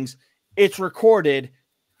things, it's recorded,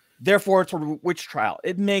 therefore it's a witch trial.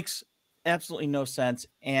 It makes absolutely no sense.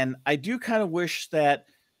 And I do kind of wish that,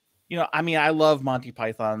 I love Monty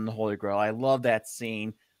Python and the Holy Grail. I love that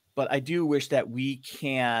scene, but I do wish that we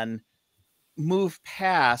can move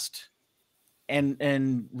past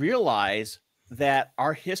and realize that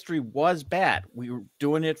our history was bad. We were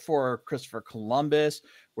doing it for Christopher Columbus.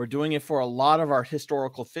 We're doing it for a lot of our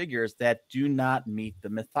historical figures that do not meet the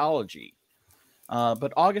mythology.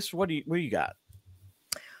 But August, what do you got?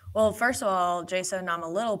 Well, first of all, Jason, I'm a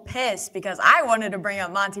little pissed because I wanted to bring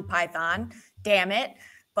up Monty Python. Damn it.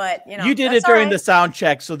 But, you did it during the sound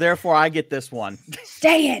check, so therefore I get this one.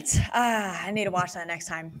 Dang it. I need to watch that next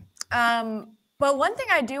time. But one thing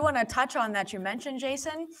I do want to touch on that you mentioned,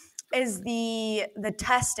 Jason, is the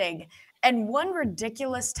testing. And one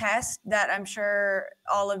ridiculous test that I'm sure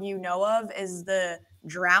all of you know of is the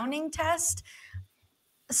drowning test.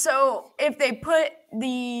 So if they put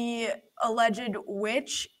the alleged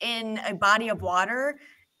witch in a body of water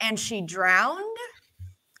and she drowned,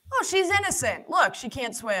 oh, she's innocent. Look, she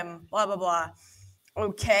can't swim, blah, blah, blah.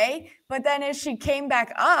 Okay. But then if she came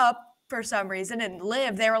back up for some reason and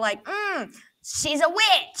lived, they were like, she's a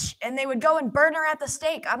witch. And they would go and burn her at the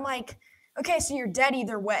stake. I'm like, okay, so you're dead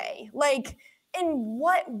either way. Like, in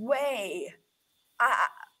what way?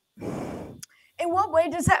 In what way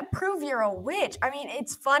does that prove you're a witch? I mean,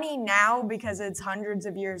 it's funny now because it's hundreds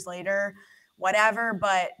of years later, whatever,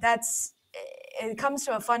 but it comes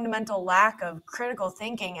to a fundamental lack of critical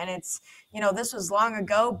thinking. And it's, this was long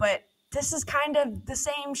ago, but this is kind of the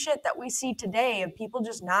same shit that we see today of people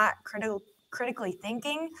just not critically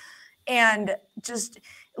thinking. And just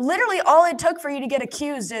literally all it took for you to get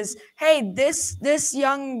accused is, hey, this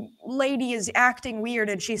young lady is acting weird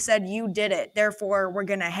and she said you did it, therefore we're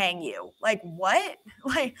gonna hang you. Like, what?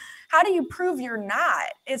 Like, how do you prove you're not?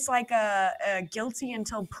 It's like a guilty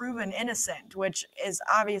until proven innocent, which is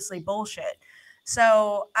obviously bullshit.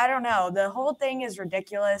 So I don't know. The whole thing is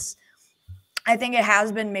ridiculous. I think it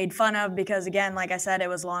has been made fun of because, again, like I said, it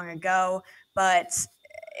was long ago, but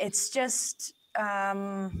it's just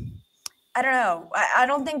I don't know. I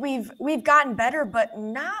don't think we've gotten better, but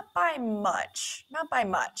not by much. Not by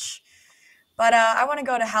much. But I want to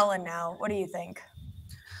go to Helen now. What do you think?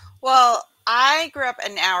 Well, I grew up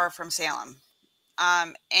an hour from Salem.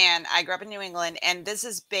 And I grew up in New England, and this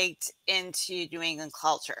is baked into New England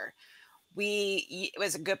culture. It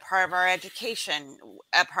was a good part of our education,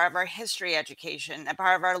 a part of our history education, a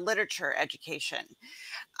part of our literature education.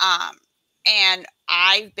 And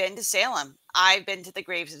I've been to Salem. I've been to the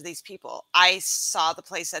graves of these people. I saw the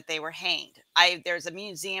place that they were hanged. There's a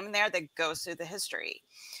museum there that goes through the history.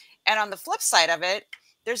 And on the flip side of it,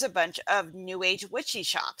 there's a bunch of New Age witchy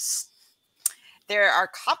shops. There are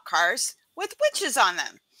cop cars with witches on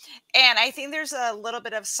them. And I think there's a little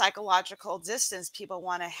bit of psychological distance people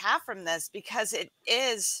want to have from this because it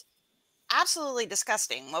is absolutely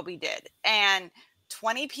disgusting what we did. And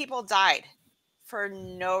 20 people died for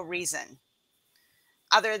no reason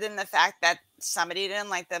other than the fact that somebody didn't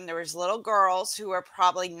like them. There was little girls who were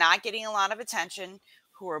probably not getting a lot of attention,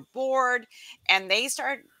 who were bored, and they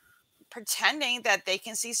started pretending that they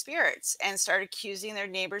can see spirits and start accusing their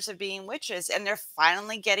neighbors of being witches, and they're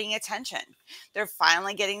finally getting attention. They're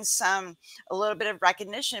finally getting a little bit of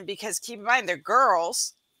recognition because keep in mind, they're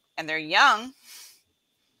girls and they're young.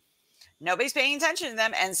 Nobody's paying attention to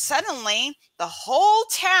them, and suddenly the whole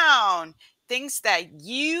town thinks that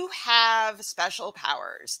you have special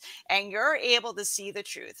powers and you're able to see the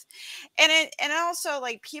truth. And also,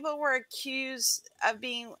 like, people were accused of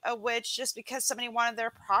being a witch just because somebody wanted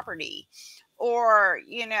their property, or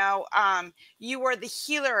you were the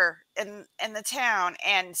healer in the town,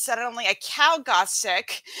 and suddenly a cow got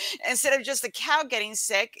sick. Instead of just the cow getting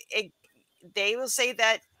sick, they will say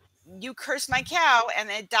that you cursed my cow and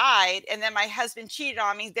it died, and then my husband cheated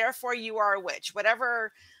on me, therefore you are a witch.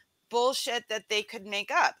 Whatever bullshit that they could make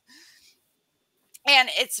up. And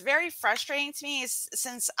it's very frustrating to me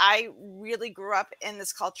since I really grew up in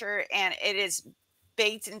this culture and it is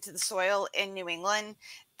baked into the soil in New England,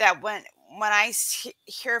 that when I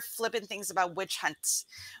hear flippant things about witch hunts,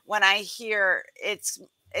 when I hear it's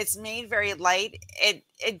made very light,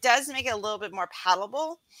 it does make it a little bit more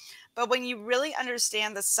palatable. But when you really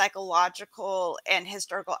understand the psychological and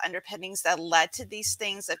historical underpinnings that led to these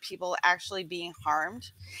things, of people actually being harmed,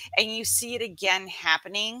 and you see it again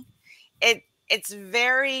happening, it's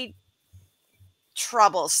very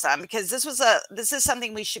troublesome, because this is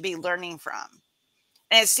something we should be learning from.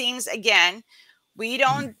 And it seems, again, we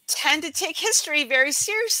don't tend to take history very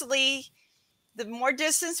seriously the more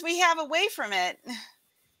distance we have away from it.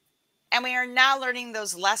 And we are now learning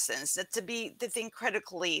those lessons, to think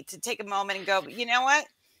critically, to take a moment and go, you know what?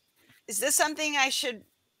 Is this something I should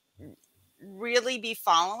really be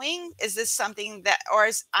following? Is this something that, or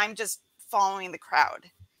I'm just following the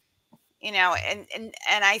crowd? And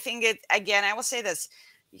I think again, I will say this,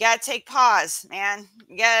 you got to take pause, man.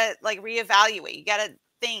 You got to reevaluate. You got to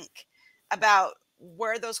think about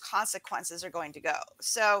where those consequences are going to go.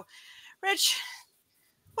 So, Rich,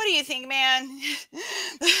 what do you think, man,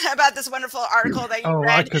 about this wonderful article that you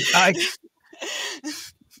read?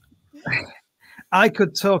 I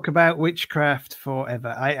could talk about witchcraft forever.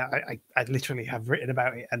 I literally have written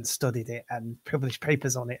about it and studied it and published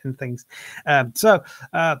papers on it and things.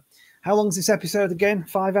 How long's this episode again?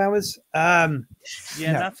 5 hours? Yeah,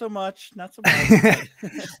 no. not so much. Not so much.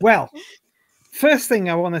 Well, first thing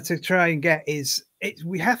I wanted to try and get is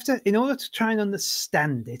we have to, in order to try and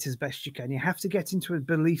understand it as best you can, you have to get into the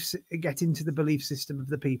belief system of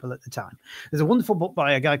the people at the time. There's a wonderful book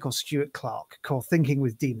by a guy called Stuart Clark called Thinking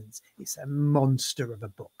with Demons. It's a monster of a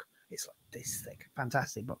book. It's like this thick,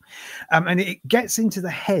 fantastic book, and it gets into the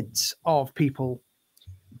heads of people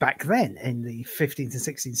back then in the 15th and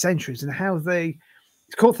 16th centuries and how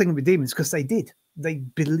it's called Thinking with Demons because they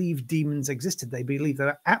believed demons existed. They believed they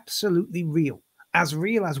were absolutely real as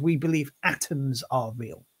we believe atoms are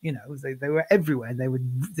real. You know, they were everywhere.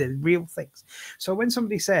 They're real things. So when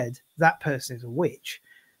somebody said that person is a witch,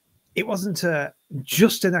 it wasn't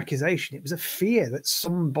just an accusation. It was a fear that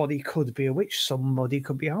somebody could be a witch, somebody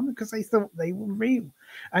could be harmed because they thought they were real.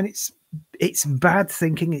 And it's bad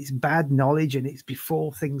thinking, it's bad knowledge, and it's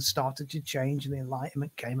before things started to change and the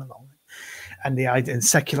Enlightenment came along and and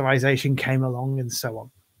secularization came along and so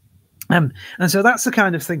on. And so that's the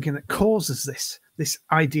kind of thinking that causes this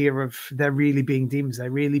idea of there really being demons, there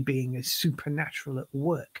really being a supernatural at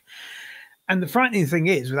work. And the frightening thing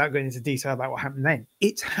is, without going into detail about what happened then,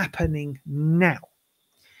 it's happening now.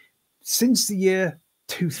 Since the year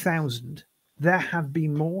 2000, there have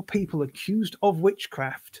been more people accused of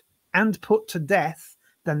witchcraft and put to death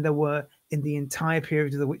than there were in the entire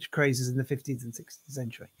period of the witch crazes in the 15th and 16th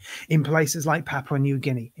century. In places like Papua New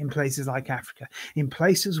Guinea, in places like Africa, in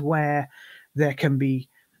places where there can be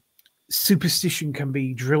superstition can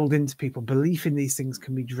be drilled into people, belief in these things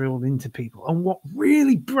can be drilled into people. And what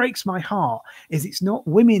really breaks my heart is it's not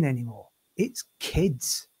women anymore, it's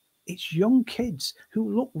kids. It's young kids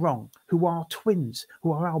who look wrong, who are twins,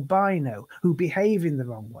 who are albino, who behave in the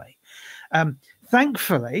wrong way.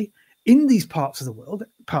 Thankfully, in these parts of the world,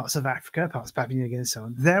 parts of Africa, parts of Papua New Guinea and so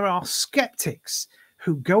on, there are skeptics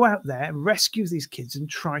who go out there and rescue these kids and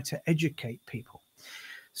try to educate people.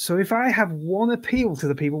 So if I have one appeal to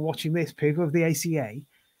the people watching this, people of the ACA,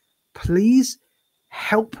 please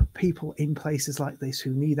help people in places like this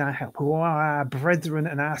who need our help, who are our brethren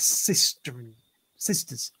and our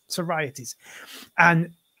sisters, sororities,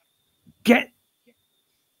 and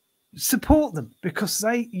support them, because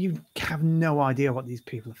you have no idea what these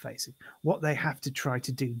people are facing, what they have to try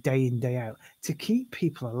to do day in, day out to keep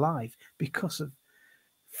people alive because of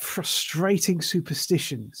frustrating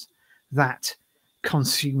superstitions that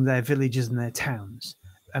consume their villages and their towns,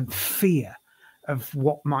 and fear of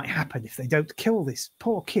what might happen if they don't kill this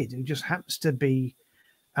poor kid who just happens to be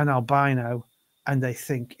an albino, and they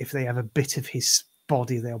think if they have a bit of his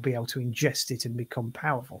body they'll be able to ingest it and become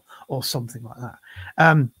powerful or something like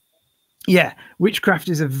that. Yeah, witchcraft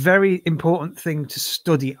is a very important thing to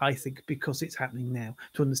study, I think, because it's happening now,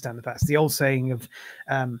 to understand the past. The old saying of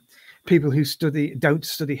people who don't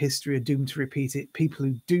study history are doomed to repeat it. People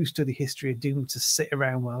who do study history are doomed to sit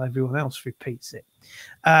around while everyone else repeats it.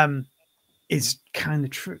 Is kind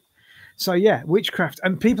of true. So yeah, witchcraft,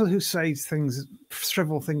 and people who say things,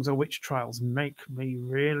 shrivel things, or witch trials make me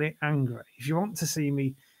really angry. If you want to see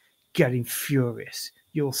me getting furious,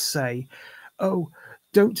 you'll say, "Oh,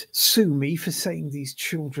 don't sue me for saying these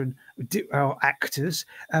children are actors.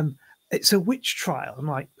 It's a witch trial." I'm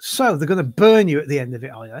like, so they're going to burn you at the end of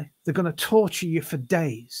it, are they? They're going to torture you for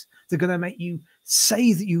days. They're going to make you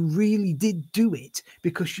say that you really did do it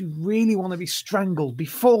because you really want to be strangled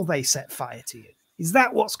before they set fire to you. Is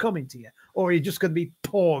that what's coming to you? Or are you just going to be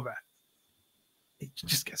poorer? It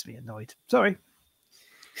just gets me annoyed. Sorry.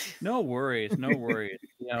 No worries. No worries.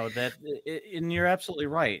 And you're absolutely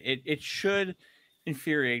right. It should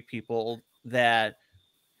infuriate people that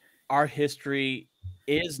our history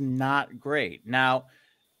is not great. Now,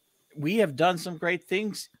 we have done some great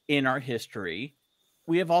things in our history.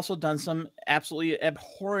 We have also done some absolutely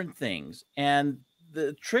abhorrent things. And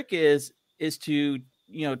the trick is to,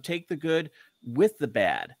 take the good with the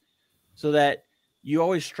bad, so that you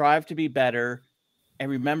always strive to be better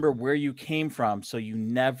and remember where you came from, so you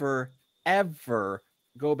never, ever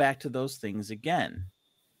go back to those things again.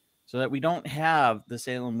 So that we don't have the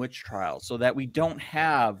Salem witch trials, so that we don't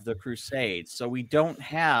have the Crusades, so we don't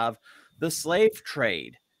have the slave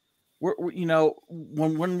trade.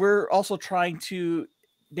 When we're also trying to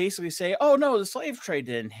basically say, "Oh no, the slave trade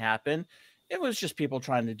didn't happen. It was just people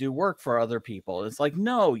trying to do work for other people." It's like,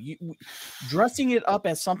 no, dressing it up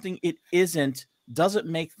as something it isn't doesn't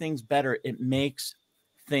make things better. It makes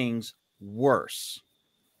things worse.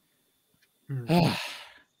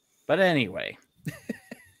 But anyway.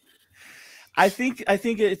 I think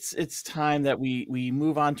it's time that we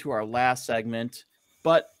move on to our last segment.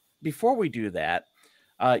 But before we do that,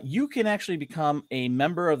 you can actually become a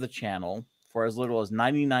member of the channel for as little as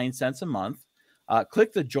 99 cents a month.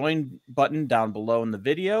 Click the join button down below in the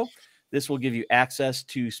video. This will give you access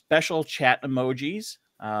to special chat emojis.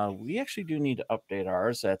 We actually do need to update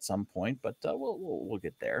ours at some point, but we'll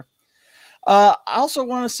get there. I also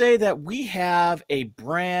want to say that we have a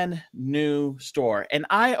brand new store, and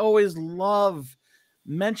I always love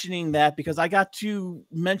mentioning that because I got to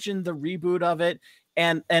mention the reboot of it.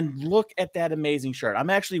 And look at that amazing shirt. I'm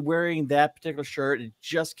actually wearing that particular shirt. It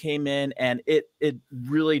just came in, and it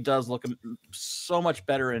really does look so much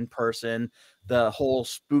better in person. The whole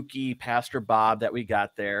spooky Pastor Bob that we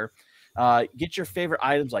got there. Get your favorite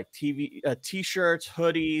items like t-shirts,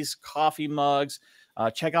 hoodies, coffee mugs.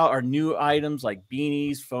 Check out our new items like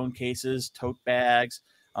beanies, phone cases, tote bags.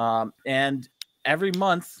 And every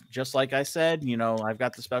month, just like I said, I've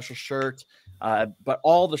got the special shirt. But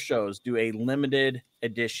all the shows do a limited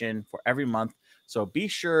edition for every month. So be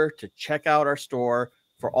sure to check out our store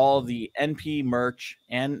for all the NP merch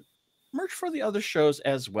and merch for the other shows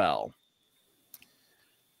as well.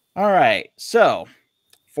 All right. So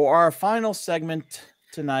for our final segment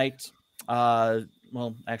tonight,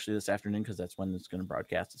 well, actually this afternoon, because that's when it's going to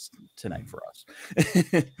broadcast. It's tonight for us.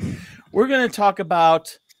 We're going to talk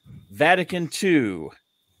about Vatican II,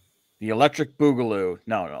 the Electric Boogaloo.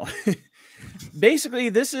 No. Basically,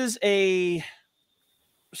 this is a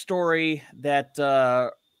story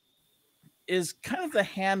that is kind of the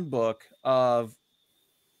handbook of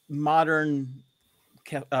modern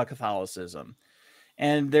Catholicism.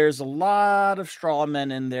 And there's a lot of straw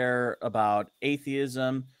men in there about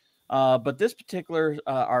atheism. But this particular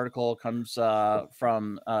article comes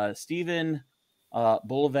from Stephen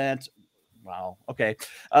Bullivant. Wow. Okay.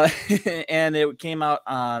 And it came out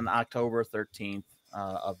on October 13th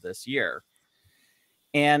of this year.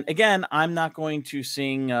 And again, I'm not going to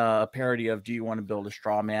sing a parody of Do You Want to Build a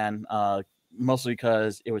Straw Man? Mostly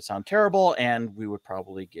because it would sound terrible and we would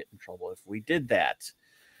probably get in trouble if we did that.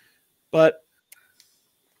 But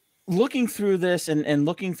looking through this and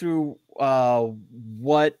looking through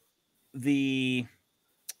what the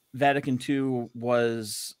Vatican II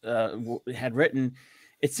had written,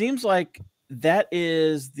 it seems like that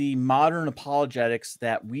is the modern apologetics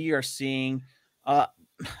that we are seeing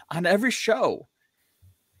on every show.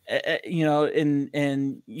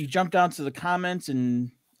 And you jump down to the comments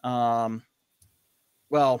and well,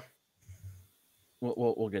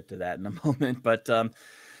 we'll get to that in a moment. But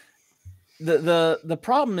the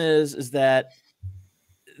problem is that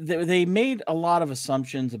they made a lot of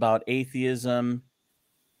assumptions about atheism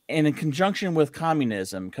and in conjunction with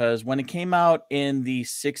communism, because when it came out in the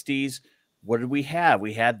 60s, what did we have?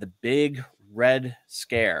 We had the big Red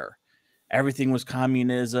Scare. Everything was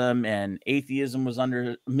communism and atheism was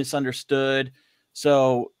misunderstood.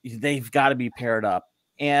 So they've got to be paired up.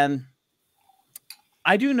 And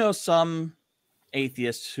I do know some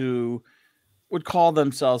atheists who would call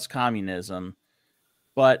themselves communism,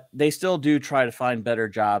 but they still do try to find better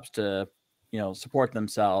jobs to, support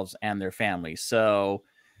themselves and their families. So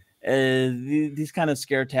these kind of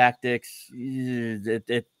scare tactics,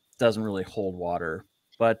 it doesn't really hold water.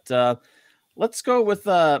 But let's go with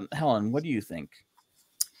Helen. What do you think?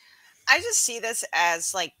 I just see this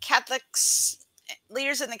as like Catholics,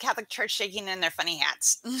 leaders in the Catholic Church shaking in their funny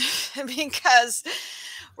hats because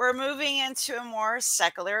we're moving into a more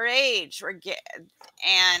secular age.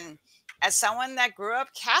 And as someone that grew up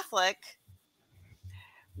Catholic,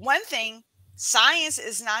 one thing, science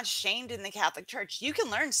is not shamed in the Catholic Church. You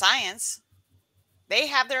can learn science. They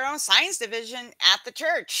have their own science division at the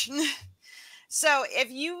church. So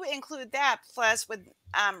if you include that, plus with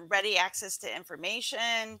ready access to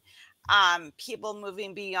information, people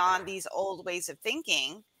moving beyond these old ways of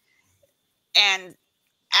thinking, and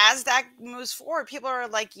as that moves forward, people are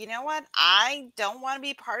like, you know what? I don't want to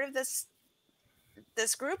be part of this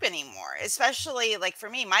group anymore. Especially like for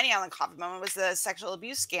me, my nail in the coffin moment was the sexual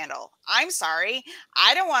abuse scandal. I'm sorry.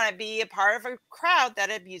 I don't want to be a part of a crowd that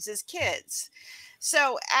abuses kids.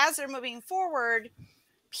 So as they're moving forward,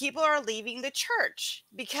 people are leaving the church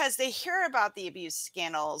because they hear about the abuse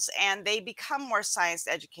scandals and they become more science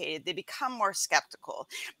educated. They become more skeptical.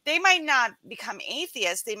 They might not become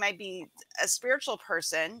atheists. They might be a spiritual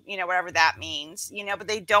person, whatever that means, but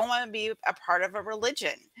they don't want to be a part of a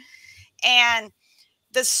religion. And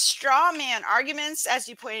the straw man arguments, as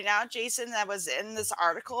you pointed out, Jason, that was in this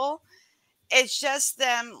article, it's just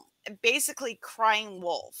them basically crying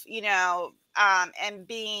wolf, and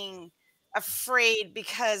being afraid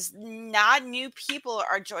because not new people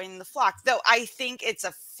are joining the flock. Though I think it's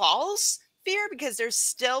a false fear because there's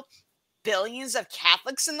still billions of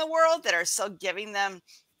Catholics in the world that are still giving them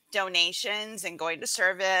donations and going to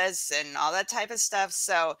service and all that type of stuff.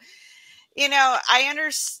 So you know, I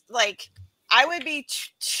understand, like, I would be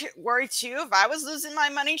worried too if I was losing my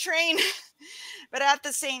money train. But at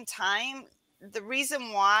the same time, the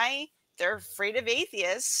reason why they're afraid of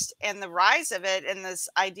atheists and the rise of it and this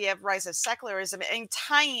idea of rise of secularism and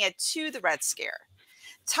tying it to the Red Scare,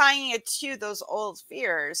 tying it to those old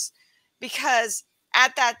fears, because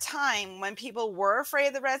at that time when people were afraid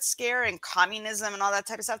of the Red Scare and communism and all that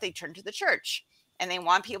type of stuff, they turned to the church and they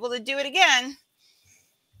want people to do it again.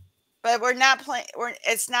 But we're not playing. We're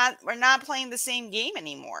not playing the same game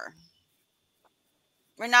anymore.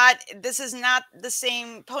 We're not. This is not the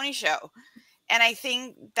same pony show, and I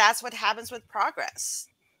think that's what happens with progress.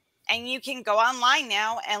 And you can go online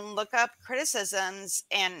now and look up criticisms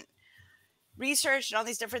and research and all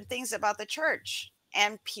these different things about the church,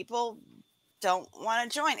 and people don't want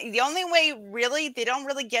to join. The only way, really, they don't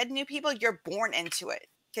really get new people. You're born into it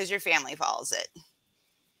because your family follows it.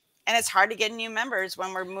 And it's hard to get new members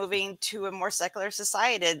when we're moving to a more secular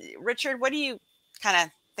society. Richard, what do you kind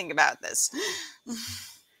of think about this?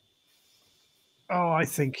 Oh, I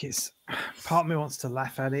think it's part of me wants to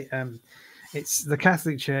laugh at it. It's the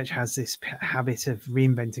Catholic Church has this habit of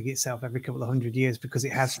reinventing itself every couple of 100 years because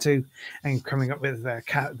it has to, and coming up with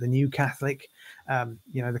the new Catholic,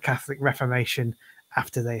 the Catholic Reformation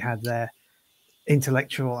after they had their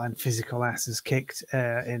intellectual and physical asses kicked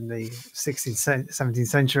in the 16th, 17th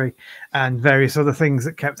century, and various other things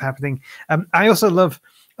that kept happening. I love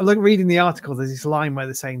reading the article. There's this line where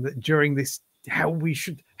they're saying that during this, how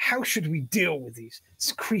should we deal with these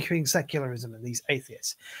creeping secularism and these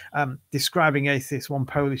atheists? Describing atheists, one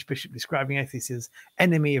Polish bishop describing atheists as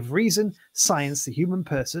enemy of reason, science, the human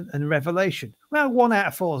person, and revelation. Well, 1 out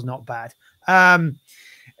of 4 is not bad.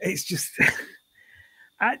 It's just.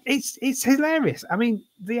 It's hilarious. I mean,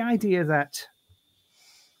 the idea that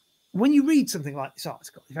when you read something like this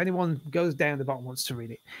article, if anyone goes down the bottom wants to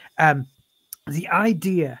read it, the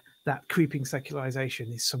idea that creeping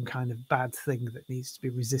secularization is some kind of bad thing that needs to be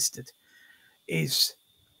resisted is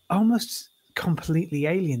almost completely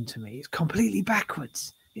alien to me. It's completely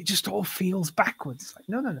backwards. It just all feels backwards. It's like,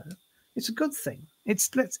 no. It's a good thing.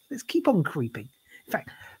 Let's keep on creeping. In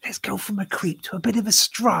fact, let's go from a creep to a bit of a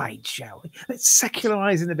stride, shall we? Let's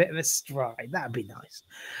secularize in a bit of a stride. That'd be nice.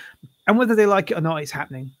 And whether they like it or not, it's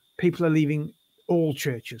happening. People are leaving all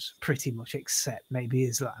churches, pretty much, except maybe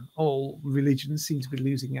Islam. All religions seem to be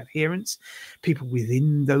losing adherents. People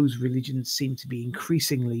within those religions seem to be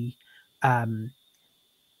increasingly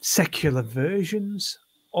secular versions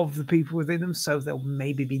of the people within them, so they'll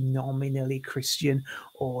maybe be nominally Christian,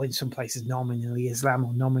 or in some places nominally Islam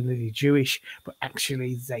or nominally Jewish, but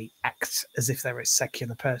actually they act as if they're a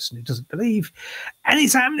secular person who doesn't believe. And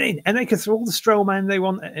it's happening, and they can throw all the straw man they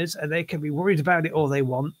want at us, and they can be worried about it all they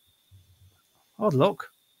want. Hard luck.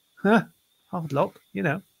 Hard luck, you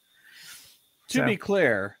know. To be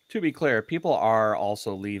clear, people are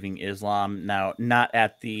also leaving Islam now, not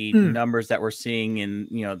at the numbers that we're seeing in,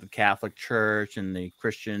 the Catholic Church and the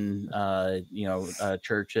Christian,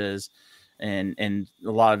 churches and a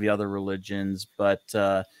lot of the other religions. But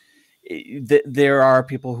there are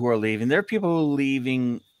people who are leaving. There are people who are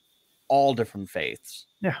leaving all different faiths.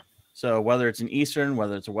 Yeah. So whether it's an Eastern,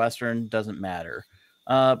 whether it's a Western, doesn't matter.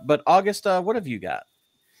 But August, what have you got?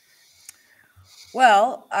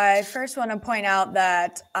 Well, I first want to point out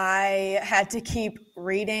that I had to keep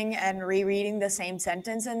reading and rereading the same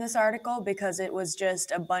sentence in this article because it was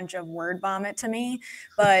just a bunch of word vomit to me.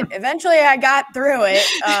 But eventually I got through it.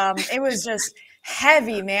 It was just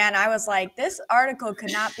heavy, man. I was like, this article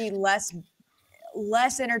could not be less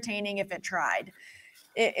entertaining if it tried.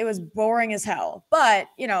 It was boring as hell. But,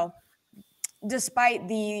 despite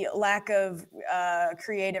the lack of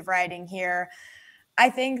creative writing here, I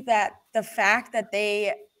think that the fact that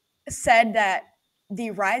they said that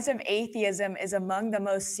the rise of atheism is among the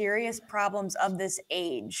most serious problems of this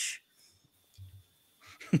age.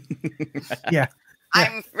 Yeah.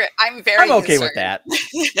 I'm very okay concerned. with that.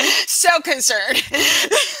 So concerned.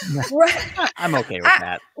 I'm okay with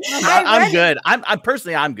that. I'm good.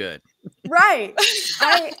 I'm good. Right.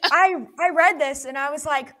 I read this and I was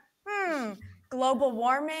like, global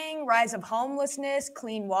warming, rise of homelessness,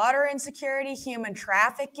 clean water insecurity, human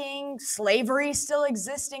trafficking, slavery still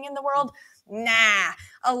existing in the world. Nah,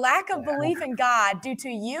 a lack of belief in God due to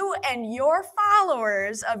you and your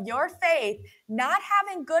followers of your faith not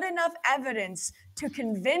having good enough evidence to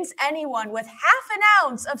convince anyone with half an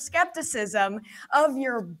ounce of skepticism of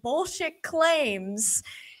your bullshit claims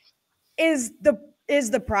is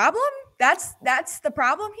the problem. That's the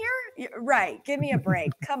problem here. Right. Give me a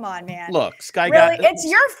break. Come on, man. Look, Sky really, got it's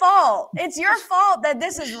your fault. It's your fault that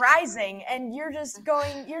this is rising, and you're just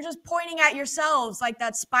pointing at yourselves like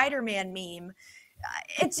that Spider-Man meme.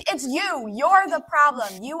 It's you. You're the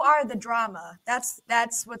problem. You are the drama. That's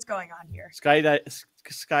what's going on here. Sky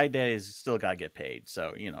Daddy's still got to get paid,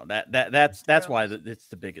 so you know that's why it's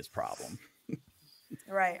the biggest problem.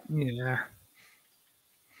 Right. Yeah.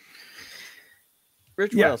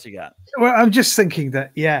 Rich, what else you got? Well, I'm just thinking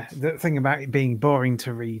that, the thing about it being boring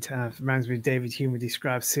to read reminds me of David Hume, who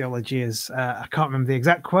describes theology as, I can't remember the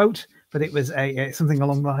exact quote, but it was something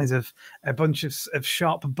along the lines of a bunch of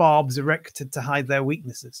sharp barbs erected to hide their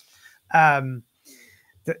weaknesses.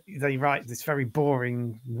 They write this very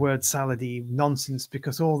boring word salady nonsense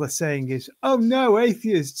because all they're saying is, oh no,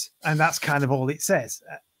 atheists. And that's kind of all it says,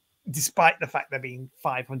 despite the fact there being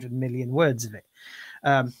 500 million words of it.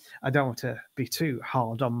 I don't want to be too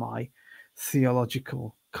hard on my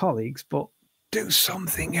theological colleagues, but do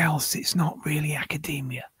something else. It's not really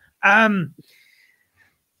academia. My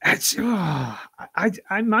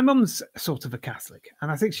mum's sort of a Catholic,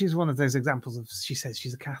 and I think she's one of those examples of, she says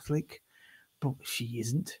she's a Catholic, but she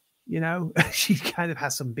isn't. You know, she kind of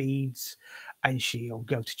has some beads, and she'll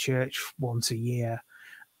go to church once a year,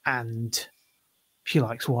 and she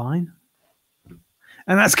likes wine.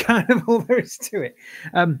 And that's kind of all there is to it.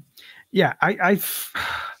 I've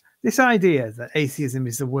this idea that atheism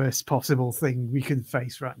is the worst possible thing we can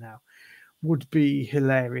face right now would be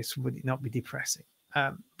hilarious, would it not be depressing?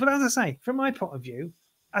 But as I say, from my point of view,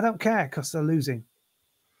 I don't care because they're losing.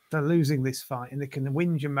 They're losing this fight, and they can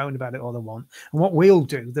whinge and moan about it all they want. And what we'll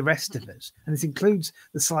do, the rest of us, and this includes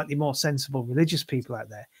the slightly more sensible religious people out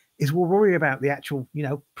there, is we'll worry about the actual,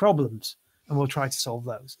 problems, and we'll try to solve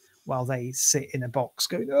those, while they sit in a box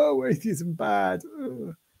going, oh, atheism bad.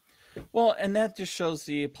 Ugh. Well, and that just shows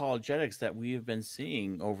the apologetics that we have been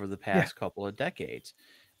seeing over the past couple of decades.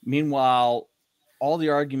 Meanwhile, all the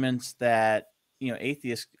arguments that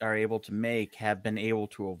atheists are able to make have been able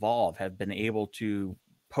to evolve, have been able to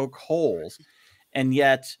poke holes. And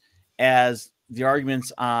yet, as the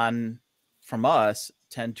arguments from us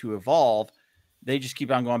tend to evolve, they just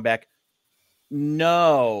keep on going back.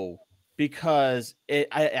 No, because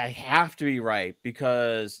I have to be right,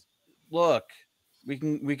 because look, we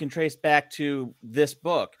can trace back to this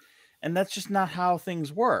book, and that's just not how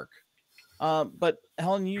things work. But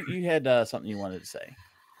Helen, you had something you wanted to say.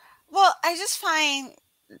 Well, I just find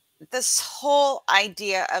this whole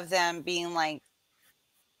idea of them being like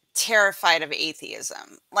terrified of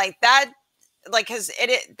atheism, like that, like, because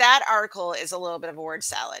that article is a little bit of a word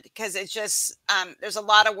salad, because it's just there's a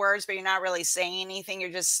lot of words, but you're not really saying anything.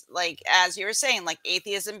 You're just like, as you were saying, like,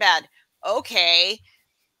 atheism bad. Okay,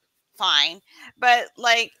 fine. But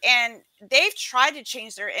like, and they've tried to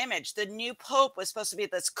change their image. The new pope was supposed to be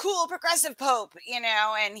this cool progressive pope,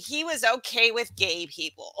 and he was okay with gay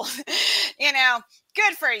people.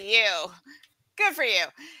 Good for you. Good for you.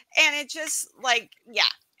 And it just like, yeah.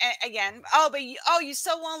 Again, you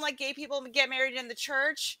still won't let gay people get married in the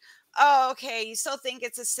church? Oh, okay. You still think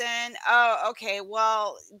it's a sin? Oh, okay.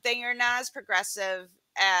 Well, then you're not as progressive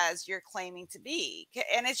as you're claiming to be.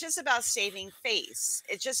 And it's just about saving face.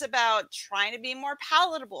 It's just about trying to be more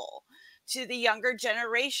palatable to the younger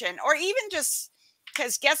generation, or even just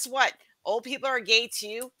because guess what? Old people are gay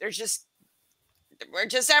too. We're just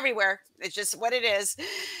everywhere. It's just what it is.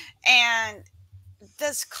 And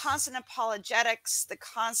this constant apologetics, the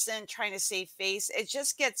constant trying to save face, it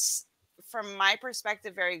just gets, from my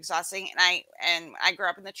perspective, very exhausting. And I grew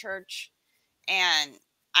up in the church, and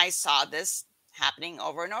I saw this happening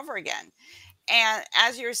over and over again. And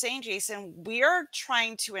as you were saying, Jason, we are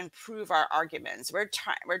trying to improve our arguments. We're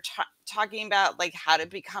talking about like how to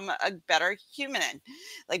become a better human,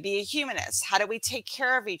 like be a humanist. How do we take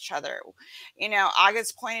care of each other?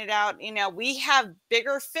 August pointed out, we have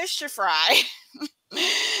bigger fish to fry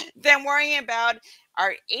than worrying about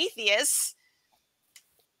our atheists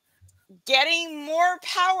getting more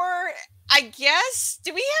power. I guess.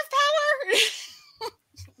 Do we have power?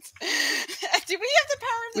 Do we have the power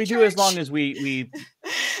of the church? We do, as long as we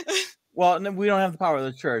well, no, we don't have the power of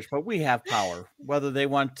the church, but we have power, whether they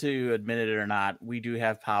want to admit it or not. We do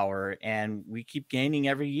have power, and we keep gaining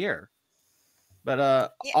every year.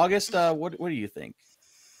 But August, what do you think?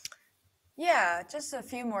 Yeah, just a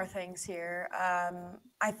few more things here.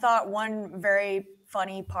 I thought one very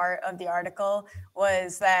funny part of the article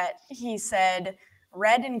was that he said,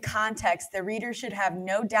 read in context, the reader should have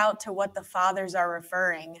no doubt to what the fathers are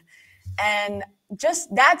referring. And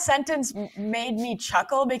just that sentence made me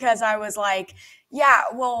chuckle, because I was like, yeah,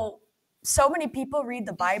 well, so many people read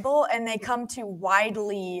the Bible and they come to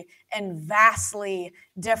widely and vastly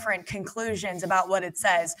different conclusions about what it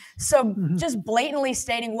says. So just blatantly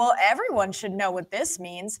stating, well, everyone should know what this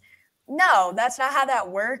means. No, that's not how that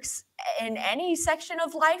works in any section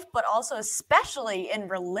of life, but also especially in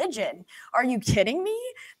religion. Are you kidding me?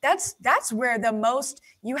 That's where the most,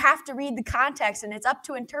 you have to read the context and it's up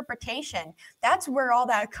to interpretation. That's where all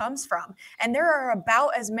that comes from. And there are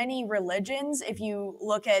about as many religions, if you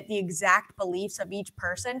look at the exact beliefs of each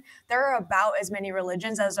person, there are about as many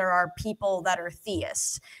religions as there are people that are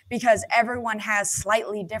theists, because everyone has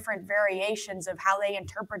slightly different variations of how they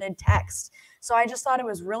interpreted text. So I just thought it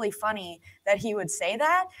was really funny that he would say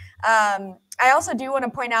that. I also do want to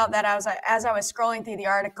point out that as I was scrolling through the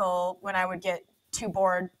article, when I would get too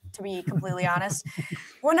bored, to be completely honest,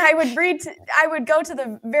 when I would I would go to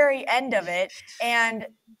the very end of it, and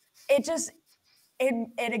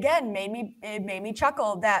it again made me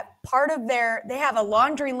chuckle that part of they have a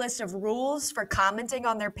laundry list of rules for commenting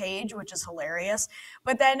on their page, which is hilarious.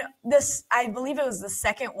 But then I believe it was the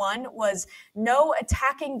second one, was no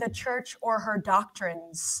attacking the church or her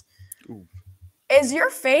doctrines. Ooh. Is your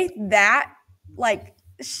faith that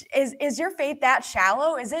is your faith that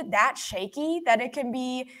shallow? Is it that shaky that it can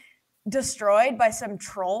be destroyed by some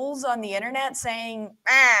trolls on the internet saying,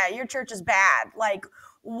 your church is bad? Like,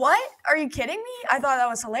 what? Are you kidding me? I thought that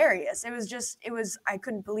was hilarious. I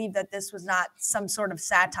couldn't believe that this was not some sort of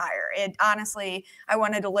satire. It honestly, I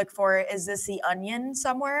wanted to look for, is this The Onion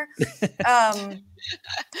somewhere?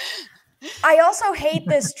 I also hate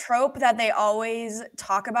this trope that they always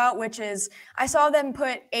talk about, which is, I saw them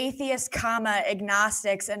put atheist,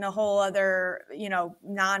 agnostics, and a whole other,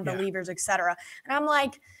 non-believers, etc. And I'm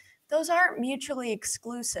like, those aren't mutually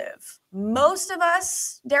exclusive. Most of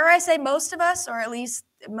us, dare I say most of us, or at least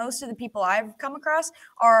most of the people I've come across,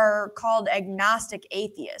 are called agnostic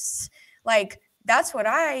atheists. Like, that's what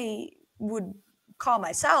I would call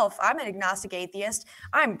myself. I'm an agnostic atheist.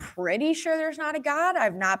 I'm pretty sure there's not a God.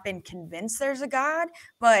 I've not been convinced there's a God,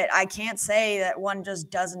 but I can't say that one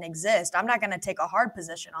just doesn't exist. I'm not going to take a hard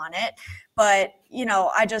position on it, but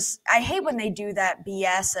I hate when they do that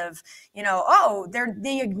BS of, they're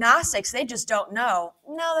the agnostics, they just don't know.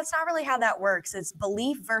 No, that's not really how that works. It's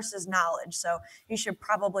belief versus knowledge. So you should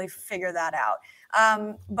probably figure that out.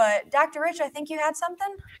 But Dr. Rich, I think you had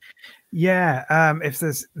something. Yeah, if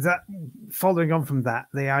there's that, following on from that,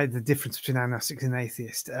 the difference between agnostic and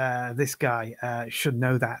atheist, this guy should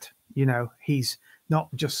know that. He's not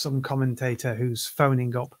just some commentator who's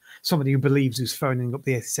phoning up, somebody who believes who's phoning up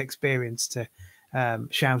the atheist experience to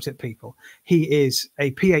shout at people. He is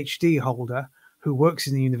a PhD holder who works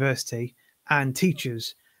in the university and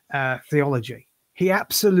teaches theology. He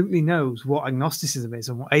absolutely knows what agnosticism is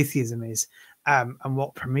and what atheism is, and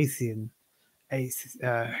what Promethean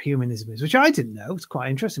humanism is, which I didn't know. It's quite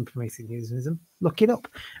interesting, Promethean humanism. Look it up.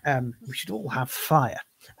 We should all have fire.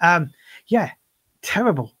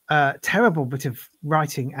 Terrible bit of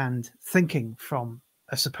writing and thinking from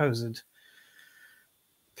a supposed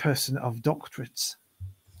person of doctorates,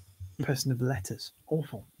 person of letters.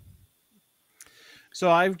 Awful.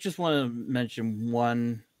 So I just want to mention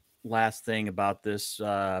one last thing about this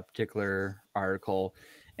particular article,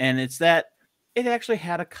 and it's that it actually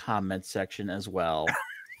had a comment section as well.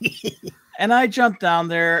 And I jumped down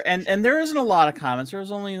there, and there isn't a lot of comments. There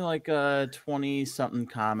was only like 20 something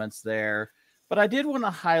comments there, but I did want to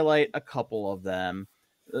highlight a couple of them.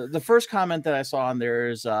 The first comment that I saw on there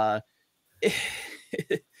is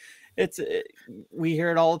we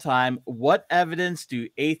hear it all the time. What evidence do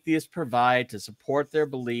atheists provide to support their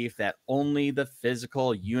belief that only the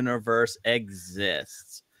physical universe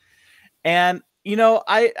exists? And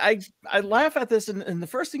I laugh at this, and the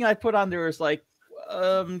first thing I put on there is like,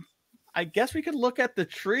 I guess we could look at the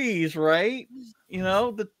trees, right?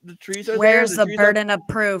 The trees are Where's there. The burden of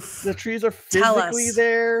proof? The trees are physically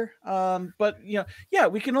there. But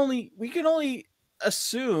we can only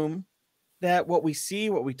assume that what we see,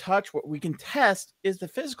 what we touch, what we can test is the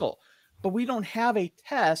physical, but we don't have a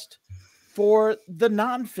test for the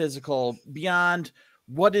non-physical beyond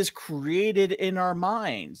what is created in our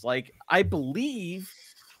minds. Like, I believe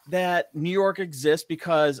that New York exists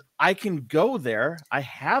because I can go there. I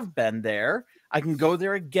have been there. I can go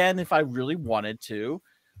there again if I really wanted to,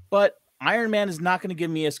 but Iron Man is not going to give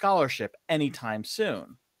me a scholarship anytime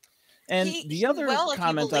soon. And the other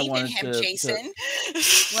comment I wanted to, Jason.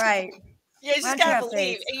 Right. You just gotta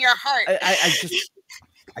believe in your heart. I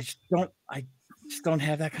just don't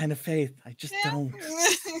have that kind of faith. I just don't.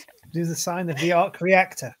 Do the sign of the arc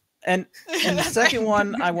reactor. And the second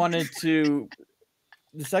one I wanted to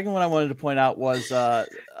point out was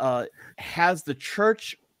has the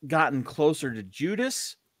church gotten closer to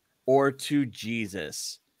Judas or to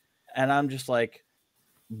Jesus? And I'm just like,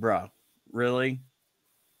 bro, really?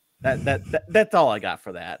 That's all I got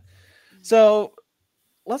for that. So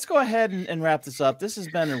let's go ahead and wrap this up. This has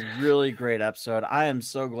been a really great episode. I am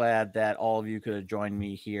so glad that all of you could have joined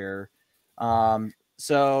me here. And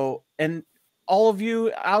all of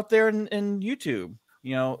you out there in YouTube,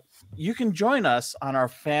 you know, you can join us on our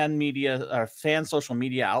fan social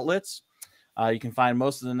media outlets. You can find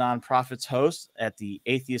most of the nonprofits hosts at the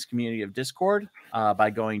Atheist Community of Discord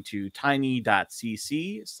by going to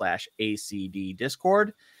tiny.cc/ACD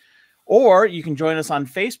Discord. Or you can join us on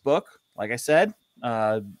Facebook. Like I said,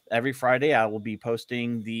 every Friday I will be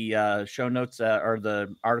posting the show notes or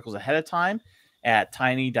the articles ahead of time at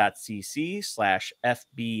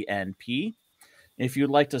tiny.cc/FBNP. If you'd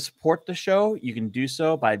like to support the show, you can do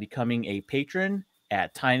so by becoming a patron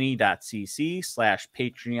at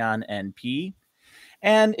tiny.cc/PatreonNP.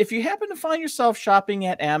 And if you happen to find yourself shopping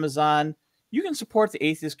at Amazon, you can support the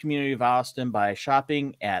Atheist Community of Austin by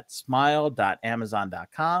shopping at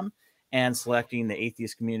smile.amazon.com and selecting the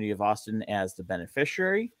Atheist Community of Austin as the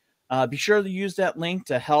beneficiary. Be sure to use that link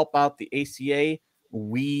to help out the ACA.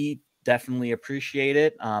 We definitely appreciate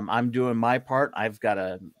it. I'm doing my part. I've got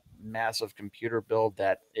a massive computer build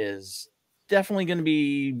that is definitely going to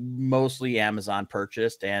be mostly Amazon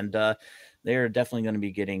purchased, and they're definitely going to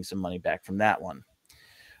be getting some money back from that one.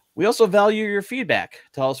 We also value your feedback.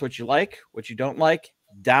 Tell us what you like, what you don't like,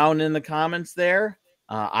 down in the comments there.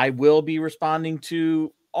 I will be responding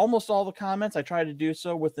to almost all the comments. I try to do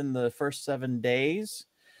so within the first 7 days.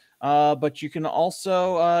 But you can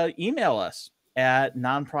also email us at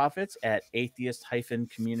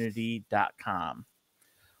nonprofits@atheist-community.com.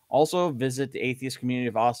 Also, visit the Atheist Community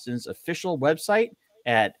of Austin's official website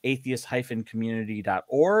at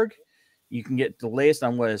atheist-community.org. You can get the latest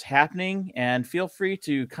on what is happening, and feel free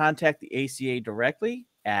to contact the ACA directly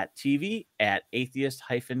at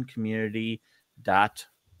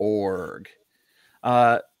tv@atheist-community.org.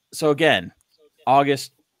 So again,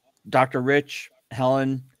 August, Dr. Rich,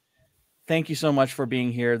 Helen, thank you so much for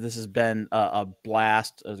being here. This has been a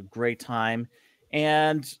blast, a great time.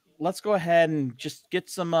 And let's go ahead and just get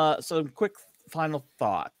some quick final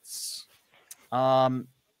thoughts.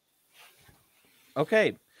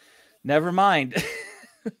 Okay, never mind.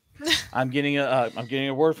 I'm getting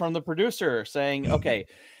a word from the producer saying, okay.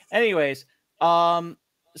 Anyways,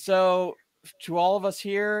 so to all of us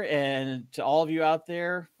here and to all of you out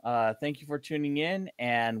there, thank you for tuning in,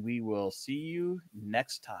 and we will see you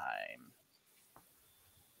next time.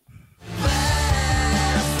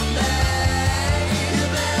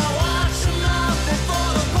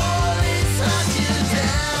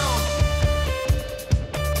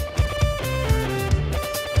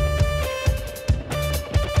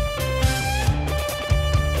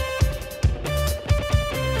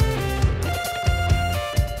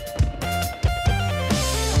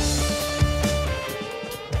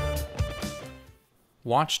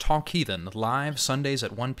 Watch Talk Heathen live Sundays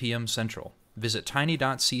at 1 p.m. Central. Visit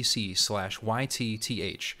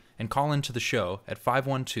tiny.cc/YTTH and call into the show at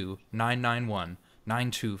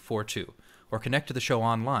 512-991-9242 or connect to the show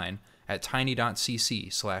online at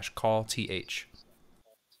tiny.cc/callth.